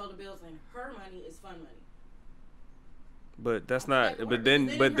that pays all the bills and her money is fun money? But that's not. But then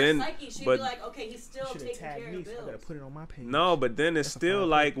she'd be like, okay, he's still taking care of the bills. I gotta put it on my page. No, but then it's still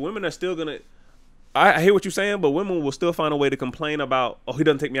like women are still gonna. I hear what you're saying, but women will still find a way to complain about, oh, he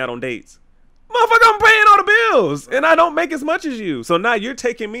doesn't take me out on dates. Motherfucker, I'm paying all the bills and I don't make as much as you. So now you're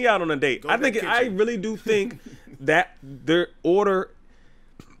taking me out on a date. I really do think that their order.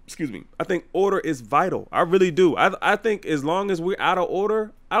 Excuse me. I think order is vital. I really do. I think as long as we're out of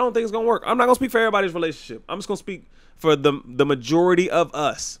order, I don't think it's gonna work. I'm not gonna speak for everybody's relationship. I'm just gonna speak for the majority of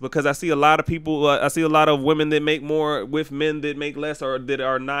us, because I see a lot of people. I see a lot of women that make more with men that make less, or that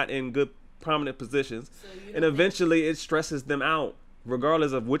are not in good prominent positions, and eventually it stresses them out,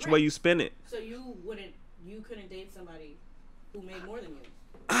 regardless of which way you spin it. So you couldn't date somebody who made more than you.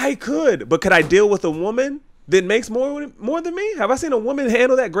 I could, but could I deal with a woman that makes more than me? Have I seen a woman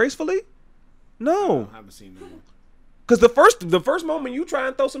handle that gracefully? No. I haven't seen no one. Because the first moment you try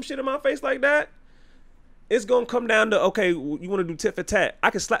and throw some shit in my face like that, it's gonna come down to, okay, you want to do tit for tat? I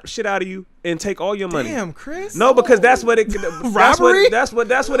can slap the shit out of you and take all your money. Damn, Chris. No, because that's what it. Robbery. That's what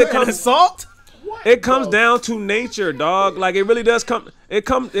it comes. Assault. It comes down to nature, dog. Like it really does come. It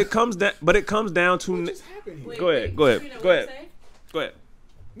comes down, but it comes down to. Wait, Go ahead.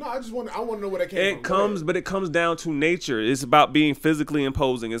 No, I want to know where that came from. But it comes down to nature. It's about being physically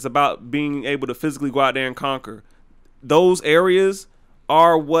imposing. It's about being able to physically go out there and conquer. Those areas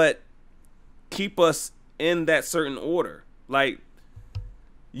are what keep us in that certain order. Like,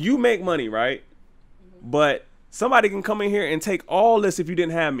 you make money, right? But somebody can come in here and take all this if you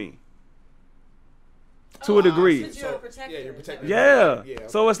didn't have me. To a degree. You're protected. You're protected. Yeah. Okay.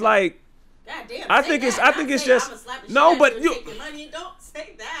 So it's like, God damn, I think it's just no, but you. Money. Don't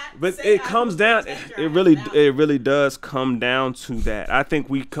say that. But say it comes down. It really does come down to that. I think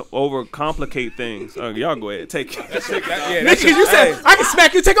we overcomplicate things. Y'all go ahead, take it. Nigga, you said I can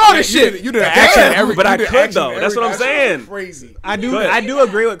smack you, take all this shit. You did action, but I could though. That's what I'm saying. Crazy. I do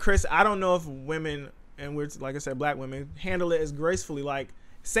agree with Chris. I don't know if women, and we're like I said, black women handle it as gracefully. Like,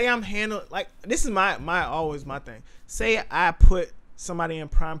 say I'm handling, like, this is my always my thing. Say I put somebody in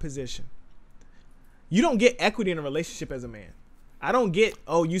prime position. You don't get equity in a relationship as a man. I don't get,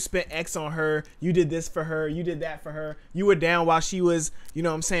 oh, you spent X on her, you did this for her, you did that for her, you were down while she was, you know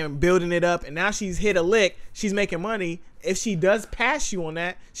what I'm saying, building it up, and now she's hit a lick, she's making money. If she does pass you on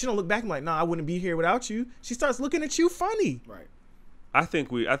that, she don't look back and be like, no, I wouldn't be here without you. She starts looking at you funny. Right. I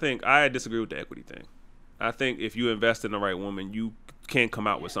think I disagree with the equity thing. I think if you invest in the right woman, you can come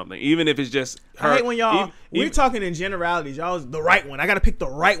out with something, even if it's just her. I hate when y'all, we're talking in generalities. Y'all is the right one. I got to pick the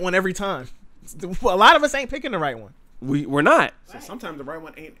right one every time. A lot of us ain't picking the right one. We're not. So sometimes the right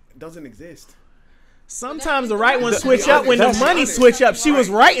one doesn't exist. Sometimes the right one switch up when the money switch up. She was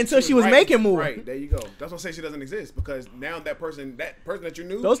right until she was making more. Right, there you go. That's what I'm saying. She doesn't exist because now that person that you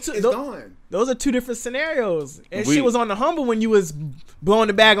knew is gone. Those are two different scenarios. And she was on the humble when you was blowing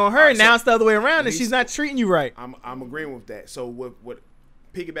the bag on her. And now it's the other way around, and she's not treating you right. I'm agreeing with that. So what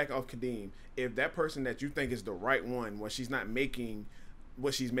piggyback off Kadeem, if that person that you think is the right one, when she's not making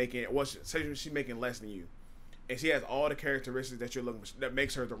what she's making, say she's making less than you, and she has all the characteristics that you're looking for, that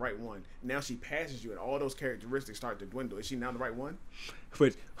makes her the right one. Now she passes you, and all those characteristics start to dwindle. Is she now the right one?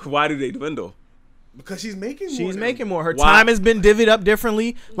 But why do they dwindle? Because she's making more. She's making more. Her time has been divvied up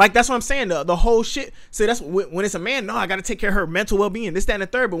differently. Like, that's what I'm saying. The whole shit. So that's when it's a man. No, I got to take care of her mental well being. This, that, and the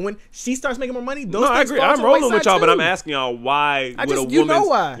third. But when she starts making more money, those things I agree. fall to I'm the rolling with wayside y'all, too. but I'm asking y'all why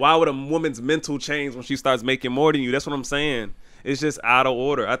would a woman's mental change when she starts making more than you? That's what I'm saying. It's just out of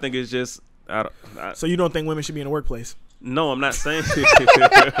order. I think it's just out of. So you don't think women should be in the workplace? No, I'm not saying. That's a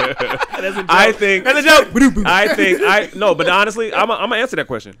joke. I think that's a joke. No, but honestly, I'm gonna answer that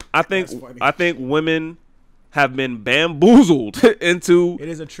question. I think women have been bamboozled into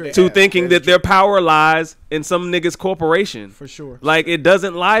thinking that their power lies in some nigga's corporation. For sure. Like, it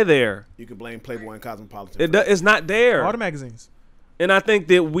doesn't lie there. You can blame Playboy and Cosmopolitan. It's not there. All the magazines. And I think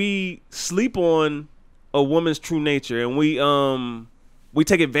that we sleep on a woman's true nature, and we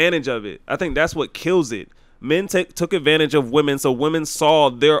take advantage of it. I think that's what kills it. Men took advantage of women, so women saw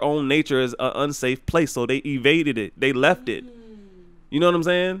their own nature as an unsafe place, so they evaded it. They left it. You know what I'm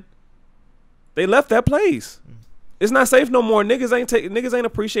saying? They left that place. It's not safe no more. Niggas ain't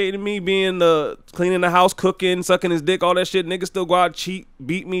appreciating me being cleaning the house, cooking, sucking his dick, all that shit. Niggas still go out, cheat,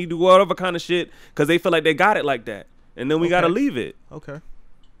 beat me, do whatever kind of shit because they feel like they got it like that, and then we gotta leave it. Okay.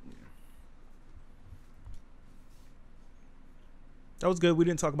 That was good. We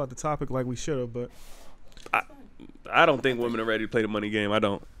didn't talk about the topic like we should have, but I don't think women are ready to play the money game. I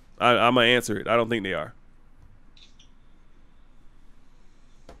don't. I'm gonna answer it. I don't think they are.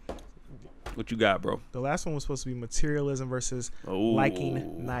 What you got, bro? The last one was supposed to be materialism versus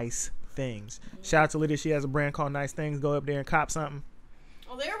liking nice things. Shout out to Lydia. She has a brand called Nice Things. Go up there and cop something.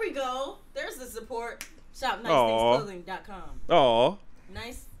 Oh, there we go. There's the support. Shop nicethingsclothing.com. Aw.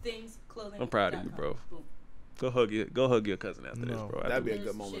 Nice Things Clothing. I'm proud of you, bro. Boom. Go hug your cousin after this, bro. That'd be a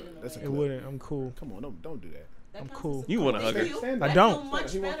good moment. It wouldn't. I'm cool. Come on, don't do that. I'm cool. You want to hug her? I don't.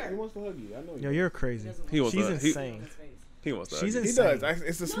 Much better. He wants to hug you. I know you. Yo, you're crazy. She's insane. He wants to hug She's you. insane. He does.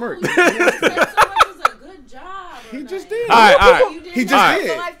 It's a smirk. Good job. He just did. All right. He just did.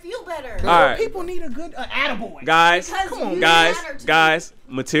 So I feel better. All right. People need a good attaboy. Guys, come on, guys.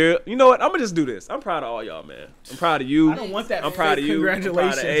 Material. You know what? I'm gonna just do this. I'm proud of all y'all, man. I'm proud of you. I don't want that. I'm proud of you. Congratulations,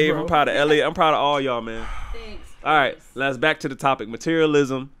 I'm proud of Abe. bro. I'm proud of Elliot. I'm proud of all y'all, man. Thanks. All right. Let's back to the topic: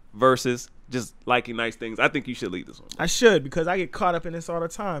 materialism versus just liking nice things. I think you should lead this one. I should, because I get caught up in this all the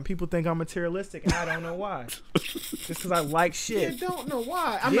time. People think I'm materialistic, and I don't know why. Just because I like shit. You don't know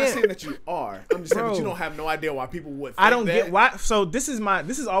why. I'm not saying that you are. I'm just saying that you don't have no idea why people would think I don't get why. So this is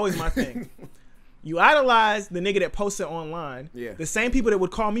always my thing. You idolize the nigga that posted online. Yeah. The same people that would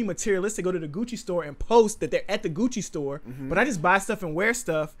call me materialistic go to the Gucci store and post that they're at the Gucci store, but I just buy stuff and wear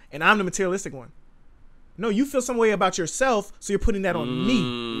stuff, and I'm the materialistic one. No, you feel some way about yourself, so you're putting that on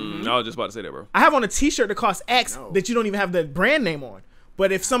me. I was just about to say that, bro. I have on a t-shirt that costs X that you don't even have the brand name on.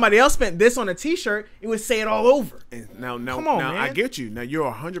 But if somebody else spent this on a T-shirt, it would say it all over. And now, Come on, now man. I get you. Now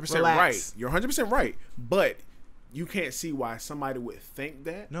you're 100% Relax. right. You're 100% right. But you can't see why somebody would think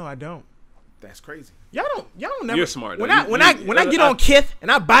that. No, I don't. That's crazy. Y'all don't never. You're smart, When though. I get on Kith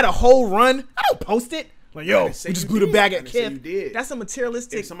and I buy the whole run, I don't post it. Like, yo, we say just you blew the did. bag I at didn't say you Kith. did. That's a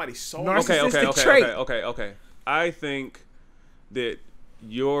materialistic. If somebody sold narcissistic trait. Okay. I think that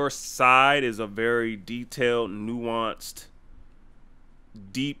your side is a very detailed, nuanced,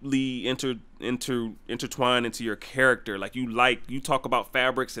 deeply intertwined into your character. Like you talk about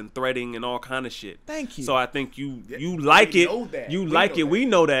fabrics and threading and all kind of shit. Thank you. So I think you like we it. know that. You We like know it. that. We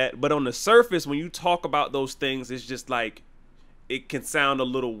know that. But on the surface, when you talk about those things, it's just like it can sound a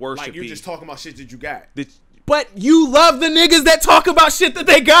little worshipy. Like you're just talking about shit that you got. But you love the niggas that talk about shit that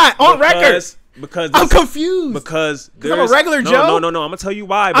they got on record. Because I'm confused. Because I'm a regular Joe. No. I'm gonna tell you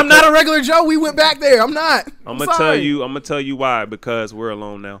why. I'm not a regular Joe. We went back there. I'm not. I'm gonna tell you why. Because we're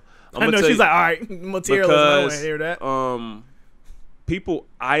alone now. I know she's like, all right, materialism. I don't want to hear that. People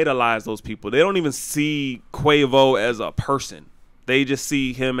idolize those people. They don't even see Quavo as a person. They just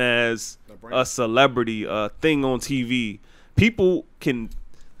see him as a celebrity, a thing on TV. People can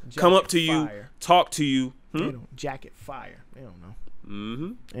come up to you, talk to you. They don't jacket fire. They don't know.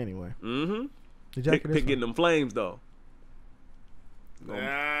 Mm-hmm. Anyway. Mm-hmm. The jacket is pick getting them flames though. Hold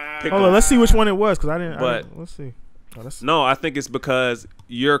on, let's see which one it was because I didn't. Let's see. No, I think it's because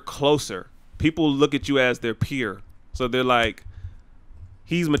you're closer. People look at you as their peer, so they're like,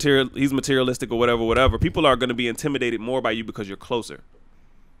 he's materialistic or whatever. People are going to be intimidated more by you because you're closer.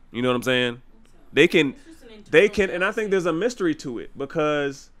 You know what I'm saying? They can, and I think there's a mystery to it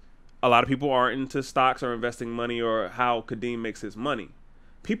because a lot of people aren't into stocks or investing money or how Kadeem makes his money.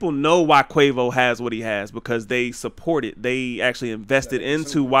 People know why Quavo has what he has because they support it. They actually invested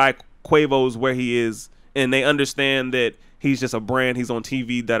into why Quavo's where he is, and they understand that he's just a brand. He's on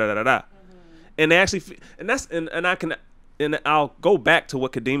TV, and they actually, and I'll go back to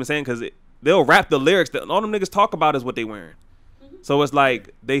what Kadeem is saying because they'll rap the lyrics that all them niggas talk about is what they wearing. So it's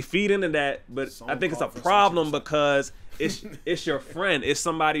like they feed into that, but I think it's a problem because it's your friend. It's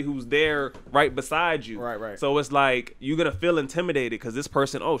somebody who's there right beside you. Right. So it's like you're gonna feel intimidated because this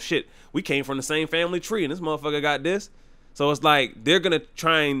person, oh shit, we came from the same family tree and this motherfucker got this. So it's like they're gonna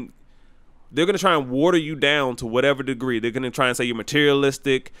try and water you down to whatever degree. They're gonna try and say you're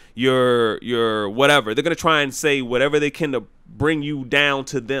materialistic, you're whatever. They're gonna try and say whatever they can to bring you down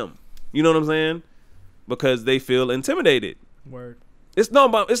to them. You know what I'm saying? Because they feel intimidated. Word. It's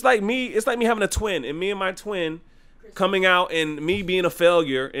like me having a twin and me and my twin coming out and me being a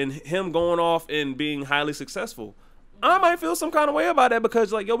failure and him going off and being highly successful. I might feel some kind of way about that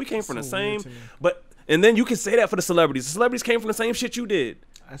because like, yo, we came from the same, and then you can say that for the celebrities. The celebrities came from the same shit you did.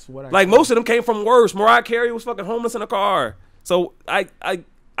 That's what I like most of them came from worse. Mariah Carey was fucking homeless in a car. So I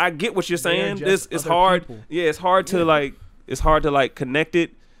get what you're saying. This is hard. People. Yeah, it's hard to like connect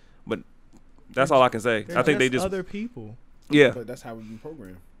it, but that's all I can say. I think they just other people. Yeah, but that's how we've been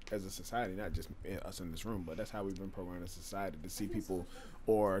programmed as a society, not just us in this room, but that's how we've been programmed as a society to see people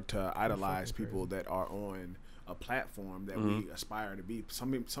or to idolize people that are on a platform that we aspire to be.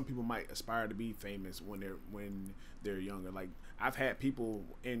 Some people might aspire to be famous when they're younger. Like I've had people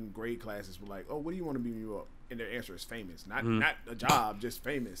in grade classes were like, "Oh, what do you want to be when you grow up?" And their answer is famous, not a job, just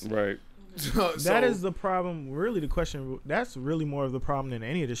famous. Right. That is the problem. Really, the question. That's really more of the problem than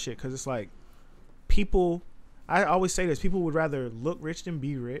any of this shit because it's like people. I always say this: people would rather look rich than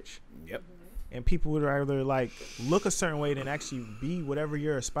be rich. Yep. And people would rather like look a certain way than actually be whatever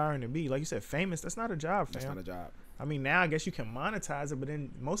you're aspiring to be. Like you said, famous. That's not a job, fam. That's not a job. I mean, now I guess you can monetize it, but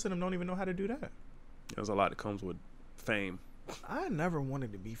then most of them don't even know how to do that. There's a lot that comes with fame. I never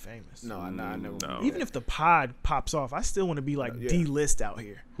wanted to be famous. No, I never. No. Even if the pod pops off, I still want to be like D-list out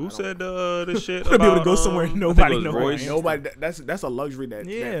here. Who said this shit? To be able to go somewhere and nobody knows. Nobody. That's a luxury that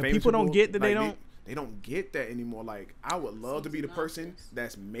that famous people don't get that like, they don't get that anymore. Like I would love to be the person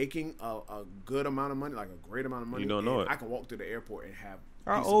that's making a good amount of money, like a great amount of money. You don't know it. I can walk to the airport and have.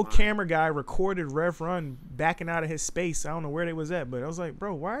 Our old camera guy recorded Rev Run backing out of his space. I don't know where they was at, but I was like,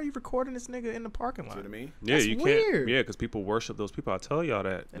 bro, why are you recording this nigga in the parking lot? See what I mean? Yeah, That's you weird. can't. Yeah, because people worship those people. I tell y'all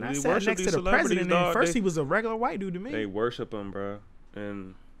that. And they I sat next to the president, and first he was a regular white dude to me. They worship him, bro.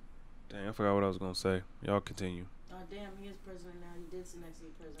 And dang, I forgot what I was gonna say. Y'all continue. Oh damn, he is president now. He did sit next to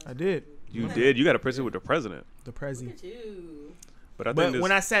the president. I did. You did. You got a president with the president. The president. Look at you. But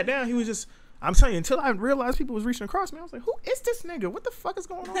when I sat down, he was just. I'm telling you, until I realized people was reaching across me, I was like, "Who is this nigga? What the fuck is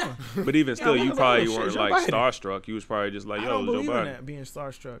going on?" But even still, you probably weren't like Biden. starstruck. You was probably just like, I "Yo, don't Joe believe in Biden." that being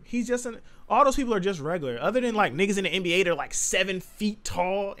starstruck. He's just all those people are just regular. Other than like niggas in the NBA, they're like 7 feet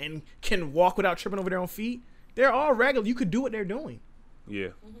tall and can walk without tripping over their own feet. They're all regular. You could do what they're doing. Yeah.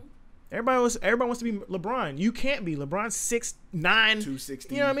 Everybody wants to be LeBron. You can't be. LeBron's 6'9",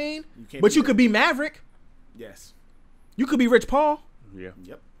 260. You know what I mean? You can't But be you that. could be Maverick. Yes. You could be Rich Paul. Yeah.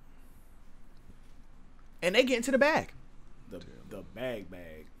 Yep. And they get into the bag. The bag.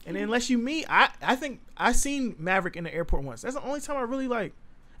 And unless you meet, I think I seen Maverick in the airport once. That's the only time I really like.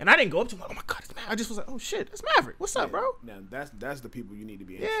 And I didn't go up to him like, oh my God, it's Maverick. I just was like, oh shit, that's Maverick. What's up, bro? Now that's the people you need to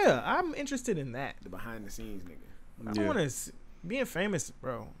be interested Yeah, I'm interested in that. in. The behind the scenes nigga. I want to being famous,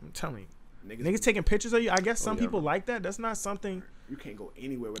 bro. I'm telling you. Niggas Niggas taking pictures of you. I guess some yeah, people bro. like that. That's not something. You can't go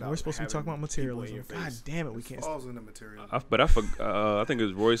anywhere without. We're supposed to be talking having about people in materialism. your God face. damn it, we can't. Falls in the material. I think it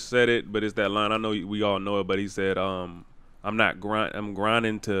was Royce said it, but it's that line. I know we all know it, but he said, I'm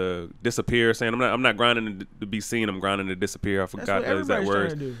grinding to disappear. Saying I'm not grinding to be seen. I'm grinding to disappear. I That's forgot what that exact everybody's trying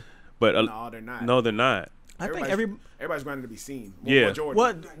words. to do. But No, they're not. No, they're not. I think everybody's grinding to be seen. Yeah. Majority.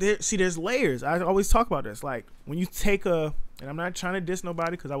 What? There's layers. I always talk about this. Like when you take and I'm not trying to diss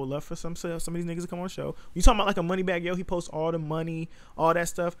nobody because I would love for some of these niggas to come on the show. You talking about like a Moneybagg Yo? He posts all the money, all that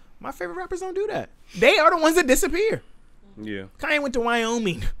stuff. My favorite rappers don't do that. They are the ones that disappear. Yeah. Kanye went to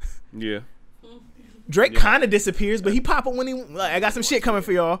Wyoming. Yeah. Drake kind of disappears, but he pop up when he like, I got some shit coming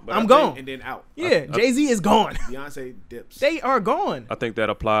for y'all. But I'm gone. And then out. Yeah, Jay-Z is gone. Beyonce dips. They are gone. I think that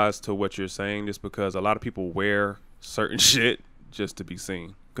applies to what you're saying, just because a lot of people wear certain shit just to be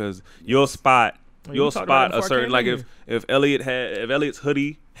seen. Because you'll spot a certain, like if Elliot's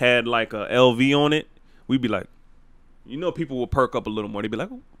hoodie had like a LV on it, we'd be like, people will perk up a little more. They'd be like,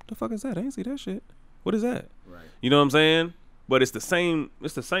 what the fuck is that? I ain't see that shit. What is that? Right. You know what I'm saying? But it's the same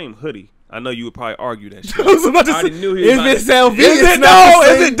hoodie. I know you would probably argue that shit. I was about to I already say, knew he was is about this to- LV? Is It's it not no?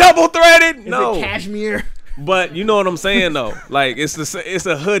 the Is same. it double threaded? No. Is it cashmere? But you know what I'm saying though. Like it's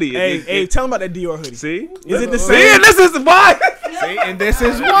a hoodie. Hey, tell them about that Dior hoodie. See? Is it the See, same? and this is why. See, and this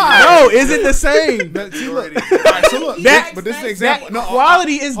is why. No, is it the same? But see, look. All right, so look. But this is an example. That No,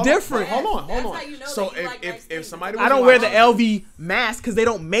 quality is hold on, different. Hold on. That's how you know So that you like nice if things. somebody was I don't wear the watching- LV mask because they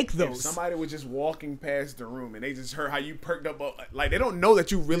don't make If those. somebody was just walking past the room and they just heard how you perked up, like they don't know that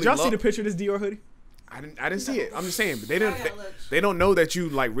you really. Did y'all see love- the picture of this Dior hoodie? I didn't see it. I'm just saying, but they don't know that you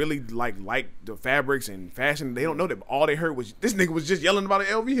like really like the fabrics and fashion. They don't know that all they heard was this nigga was just yelling about an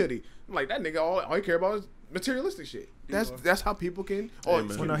LV hoodie. I'm like, that nigga all he care about is materialistic shit. That's how people can. Oh, Hey,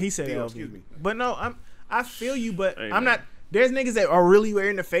 man. Well, no, he said Dior, LV. excuse me. But no, I feel you, but Hey, I'm man. not. There's niggas that are really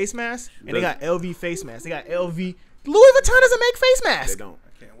wearing the face mask and they got LV face masks. They got LV. Louis Vuitton doesn't make face They masks. don't.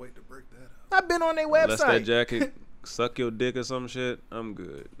 I can't wait to break that up. I've been on their Unless that website. jacket suck your dick or some shit, I'm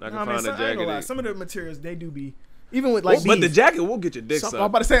good. I can No, man, find a I ain't gonna lie. jacket. Some of the materials they do be even with like. But the these. jacket will get your dick I'm sucked.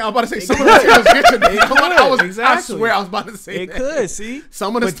 about to say some of the materials get your dick. I Exactly. swear I was about to say It that. could, see.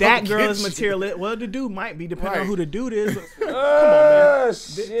 Some of the But that stuff girl's gets you. material, well, the dude might be, depending on Right. who the dude is. Come on, Oh, man.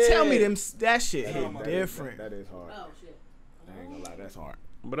 shit. Tell me that shit hit That is- different. That is hard. Oh shit. I ain't gonna lie, that's hard.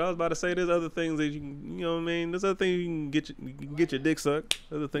 But I was about to say, there's other things that you can, you know what I mean? There's other things you can get your dick sucked.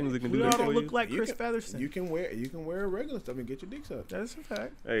 Other things that can We do all that don't for look you. like You Chris can- Featherston. You can wear regular stuff and get your dick sucked. That's a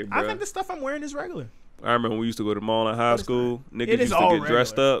fact. Hey, I bro. think the stuff I'm wearing is regular. I remember when we used to go to the mall in high school. Niggas It is used to all get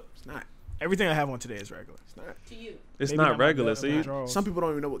dressed regular. up. It's not. Everything I have on today is regular. It's not. To you. It's Maybe not my regular. belt and my See, drawers. Some people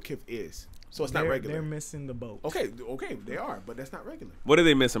don't even know what Kith is, so it's not regular. They're missing the boat. Okay, they are, but that's not regular. what are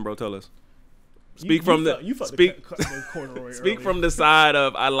they missing, bro? Tell us. You fucked Speak. the corduroy Speak earlier. from the side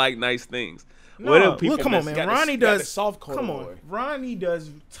of I like nice things. No, What do people look, come on, miss? man. got the- Ronnie got the does soft Come on, corduroy. Ronnie does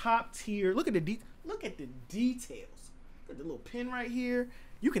top tier. Look at the look at the details. Look at the little pin right here.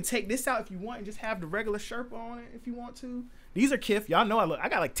 You can take this out if you want and just have the regular Sherpa on it if you want to. These are Kith. Y'all know I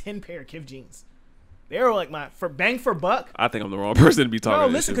got like 10 pair of Kith jeans. They're like for bang for buck. I think I'm the wrong person to be talking. No,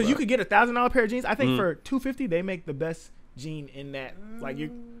 this listen, shit because you about. could get $1,000 pair of jeans. I think for $250 they make the best jean in that. Like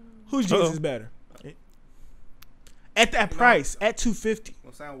whose jeans Uh-oh. is better? At that price, at $250.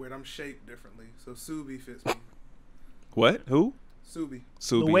 Well, sound weird. I'm shaped differently, so Subi fits me. What? Who? Subi.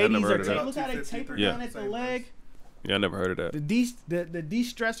 Subi. The way I these never are heard of taped, that. look how they 250, taper Yeah. down at the Same leg. Yeah, I never heard of that. The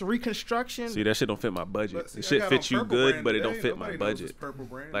de-stress reconstruction. See, that shit don't fit my budget. But see, The I shit got fits on you Purple good, Brand but it today. don't fit my Nobody knows budget. it's Purple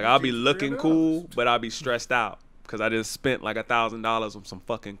Brand. Like That I'll be jeans looking $3. cool, but I'll be stressed out because I just spent like $1,000 on some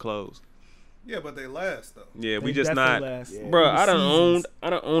fucking clothes. Yeah, but they last though. Yeah, we They just not, definitely last. bro. Yeah. I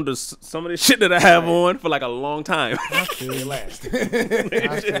done owned some of this shit that I have on for like a long time. I feel you. Last.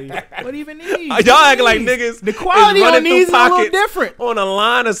 I feel you. What even these? Y'all acting like niggas. The quality is on running through these is a little pockets different. on a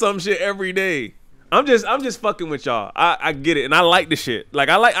line or some shit every day. I'm just fucking with y'all. I get it, and I like the shit. Like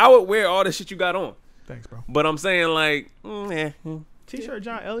I would wear all the shit you got on. Thanks, bro. But I'm saying like, T-shirt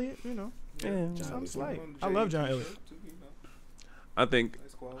John Elliott, you know. Something slight. I love John Elliott. I think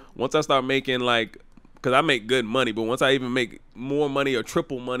Nice quality. once I start making like because I make good money. But once I even make more money or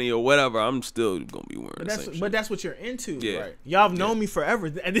triple money or whatever, I'm still gonna be wearing the same shit. That's what you're into. Yeah. Right. Y'all have known me forever.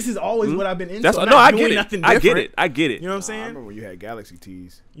 And this is always what I've been into. That's I'm no, not I doing get it. nothing I different. get it. You know what I'm saying? I remember when you had Galaxy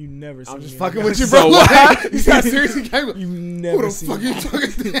tees. You never seen I'm just me fucking in with you, Galaxy. bro. So what? You got seriously came. You never Who the seen fuck me. you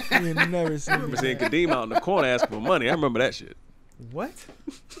talking to? You never seen I me. remember seeing Kadeem out in the corner asking for money. I remember that shit. What?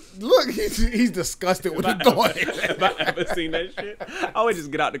 Look, he's disgusted with the thought. If I ever seen that shit, I would just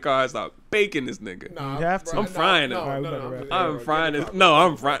get out the car and start baking this nigga. Nah, You have to. I'm frying him. Alright, we No, better no, wrap I'm it just- I'm yeah, frying get this. the No, car.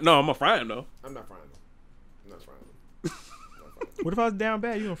 I'm frying. No, I'm a frying though. I'm not frying them. I'm not frying them. What if I was down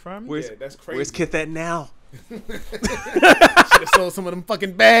bad? You gonna fry me? Where's, Yeah, that's crazy. where's Kith at now? Should have sold some of them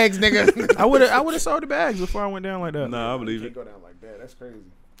fucking bags, nigga. I would have sold the bags before I went down like that. Nah, I You believe can't it. go down like that. That's crazy.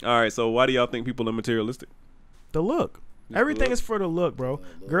 All right, so why do y'all think people are materialistic? The look. the Everything look. is for the look, bro.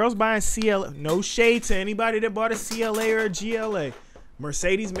 Girls buying CLA. No shade to anybody that bought a CLA or a GLA.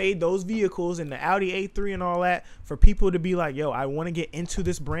 Mercedes made those vehicles and the Audi A3 and all that for people to be like, yo, I want to get into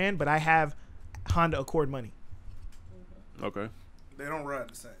this brand, but I have Honda Accord money. Okay. They don't ride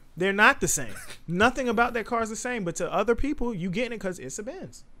the same. They're not the same. Nothing about that car is the same, but to other people, you getting it because it's a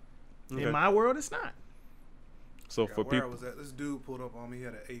Benz. Okay. In my world, it's not. So Yeah, for where I people, was at, this dude pulled up on me. He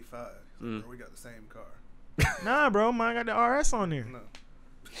had an A5. So, Mm. bro, we got the same car. Nah, bro, mine got the RS on there. No.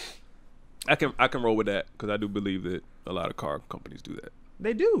 I can roll with that because I do believe that a lot of car companies do that.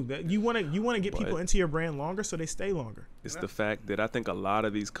 They do. You want to get people But- into your brand longer so they stay longer. It's the fact that I think a lot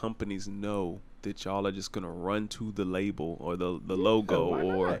of these companies know that y'all are just gonna run to the label or the logo why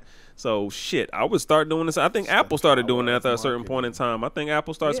or not? so shit. I would start doing this. I think Apple started doing that at a certain point in time. I think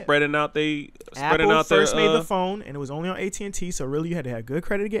Apple started Yeah. spreading out Apple first made the their phone, and it was only on AT&T. So really, you had to have good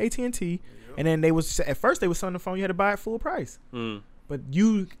credit to get AT&T. And then at first they was selling the phone. You had to buy it full price. But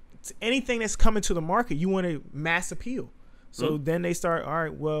anything that's coming to the market, you want to mass appeal. So then they start. All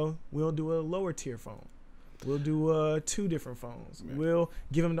right, well, we'll do a lower tier phone. We'll do 2 different phones. Yeah. We'll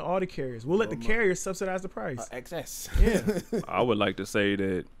give them to all the carriers. We'll let the carriers subsidize the price. XS. Yeah. I would like to say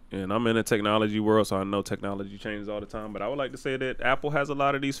that, and I'm in a technology world, so I know technology changes all the time. But I would like to say that Apple has a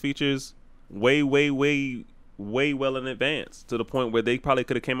lot of these features way well in advance to the point where they probably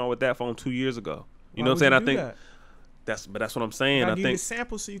could have came out with that phone 2 years ago. You know what I'm saying? I think that's what I'm saying. I think give you the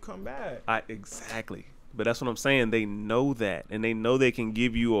sample so you come back. Exactly. But that's what I'm saying. They know that, and they know they can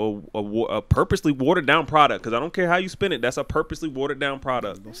give you a purposely watered down product. Because I don't care how you spin it, that's a purposely watered down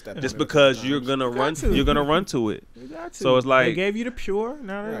product. Just because you're gonna run to it. You got to. So it's like they gave you the pure.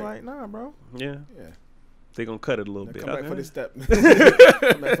 Now they're like, nah, bro. Yeah. They're gonna cut it a little bit. Come back for this step.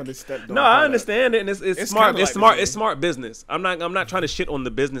 Come back for this step. No, I understand it, and it's smart. kinda It's like smart. this, It's smart business. I'm not trying to shit on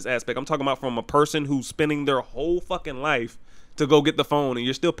the business aspect. I'm talking about from a person who's spending their whole fucking life to go get the phone, and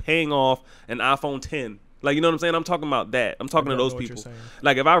you're still paying off an iPhone 10. Like, you know what I'm saying? I'm talking about that. I'm talking to those people.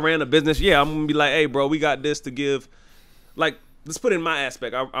 Like, if I ran a business, yeah, I'm gonna be like, hey, bro, we got this to give. Like, let's put it in my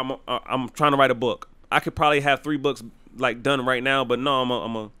aspect. I'm trying to write a book. I could probably have 3 books like done right now, but no, I'm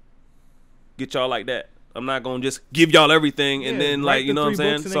gonna get y'all like that. I'm not gonna just give y'all everything and then like, you know what I'm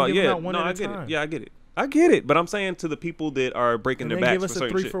saying? So yeah, no, I get it. Yeah, I get it. But I'm saying to the people that are breaking their backs give us for a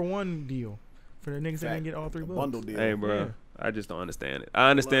certain 3-for-1 deal for the niggas that didn't get all 3 books. Bundle deal. Hey, bro, Yeah. I just don't understand it. I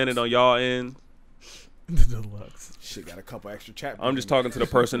understand it on y'all end. The deluxe. Shit, got a couple extra chat. I'm just talking to the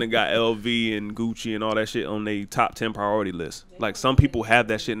person that got LV and Gucci and all that shit on their top 10 priority list. Like, some people have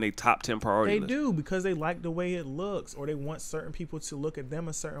that shit in their top 10 priority They list. do because they like the way it looks, or they want certain people to look at them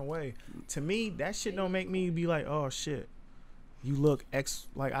a certain way. To me, that shit don't make me be like, oh shit, you look X.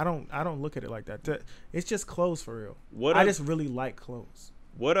 Like I don't look at it like that. It's just clothes for real. I just really like clothes.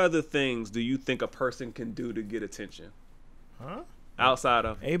 What other things do you think a person can do to get attention? Huh? Outside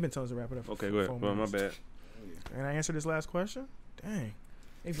of. Abe been telling us to wrap it up. Okay, go ahead. Well, my bad. And I answer this last question. Dang.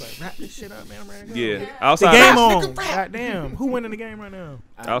 They be like, wrap this shit up, man. I'm ready to go. Yeah. The Outside game of, on. Goddamn. Who winning the game right now?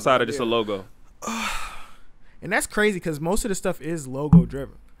 outside of just a logo. And that's crazy because most of the stuff is logo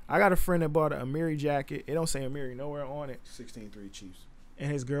driven. I got a friend that bought an Amiri jacket. It don't say Amiri nowhere on it. 16-3 Chiefs.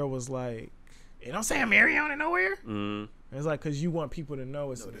 And his girl was like, it don't say Amiri on it nowhere. Mm. And it's like, because you want people to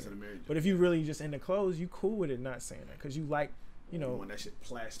know it's Amiri. But if you really just into clothes, you cool with it not saying that. Because you like, you know. You want that shit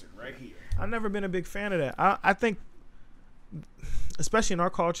plastered right here. I've never been a big fan of that. I think, especially in our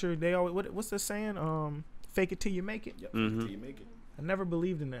culture, they always, what's the saying? Fake it till you make it. Yep, Mm-hmm. till you make it. I never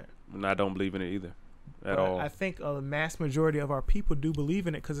believed in that. And I don't believe in it either. At But all. I think a mass majority of our people do believe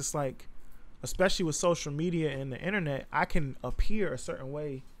in it because it's like, especially with social media and the internet, I can appear a certain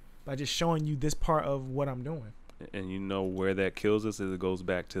way by just showing you this part of what I'm doing. And you know where that kills us is it goes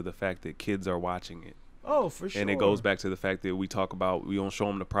back to the fact that kids are watching it. Oh, for sure. And it goes back to the fact that we talk about we don't show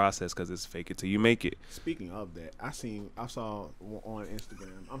them the process because it's fake it till you make it. Speaking of that, I saw on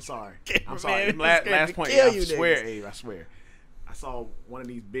Instagram. I'm sorry. Man, Last point. kill I you swear, niggas. Abe. I swear. I saw one of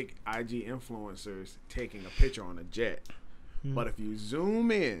these big IG influencers taking a picture on a jet. But if you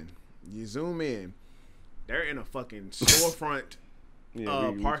zoom in, they're in a fucking storefront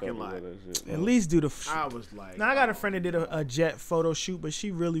parking lot. At least do the. I was like, Now I got a friend that did a jet photo shoot, but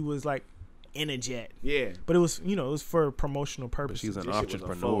she really was like in a jet. Yeah. But it was, it was for promotional purposes. She's an This shit was a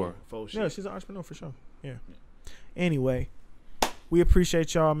entrepreneur. faux Yeah, shit. she's an entrepreneur for sure. Yeah. Anyway, we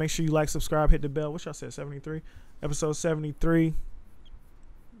appreciate y'all. Make sure you like, subscribe, hit the bell. What y'all said? 73, episode 73.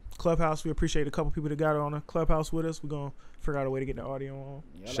 Clubhouse. We appreciate a couple people that got on the Clubhouse with us. We're gonna figure out a way to get the audio on.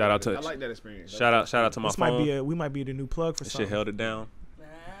 Yeah, Shout out to I like that experience. Shout out to my This phone. might be we might be the new plug for That something. shit held it down.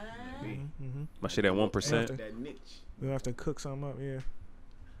 My shit at 1%. That niche. We're gonna have to cook something up. Yeah.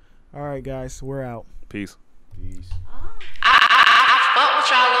 All right, guys, we're out. Peace. Peace. Ah.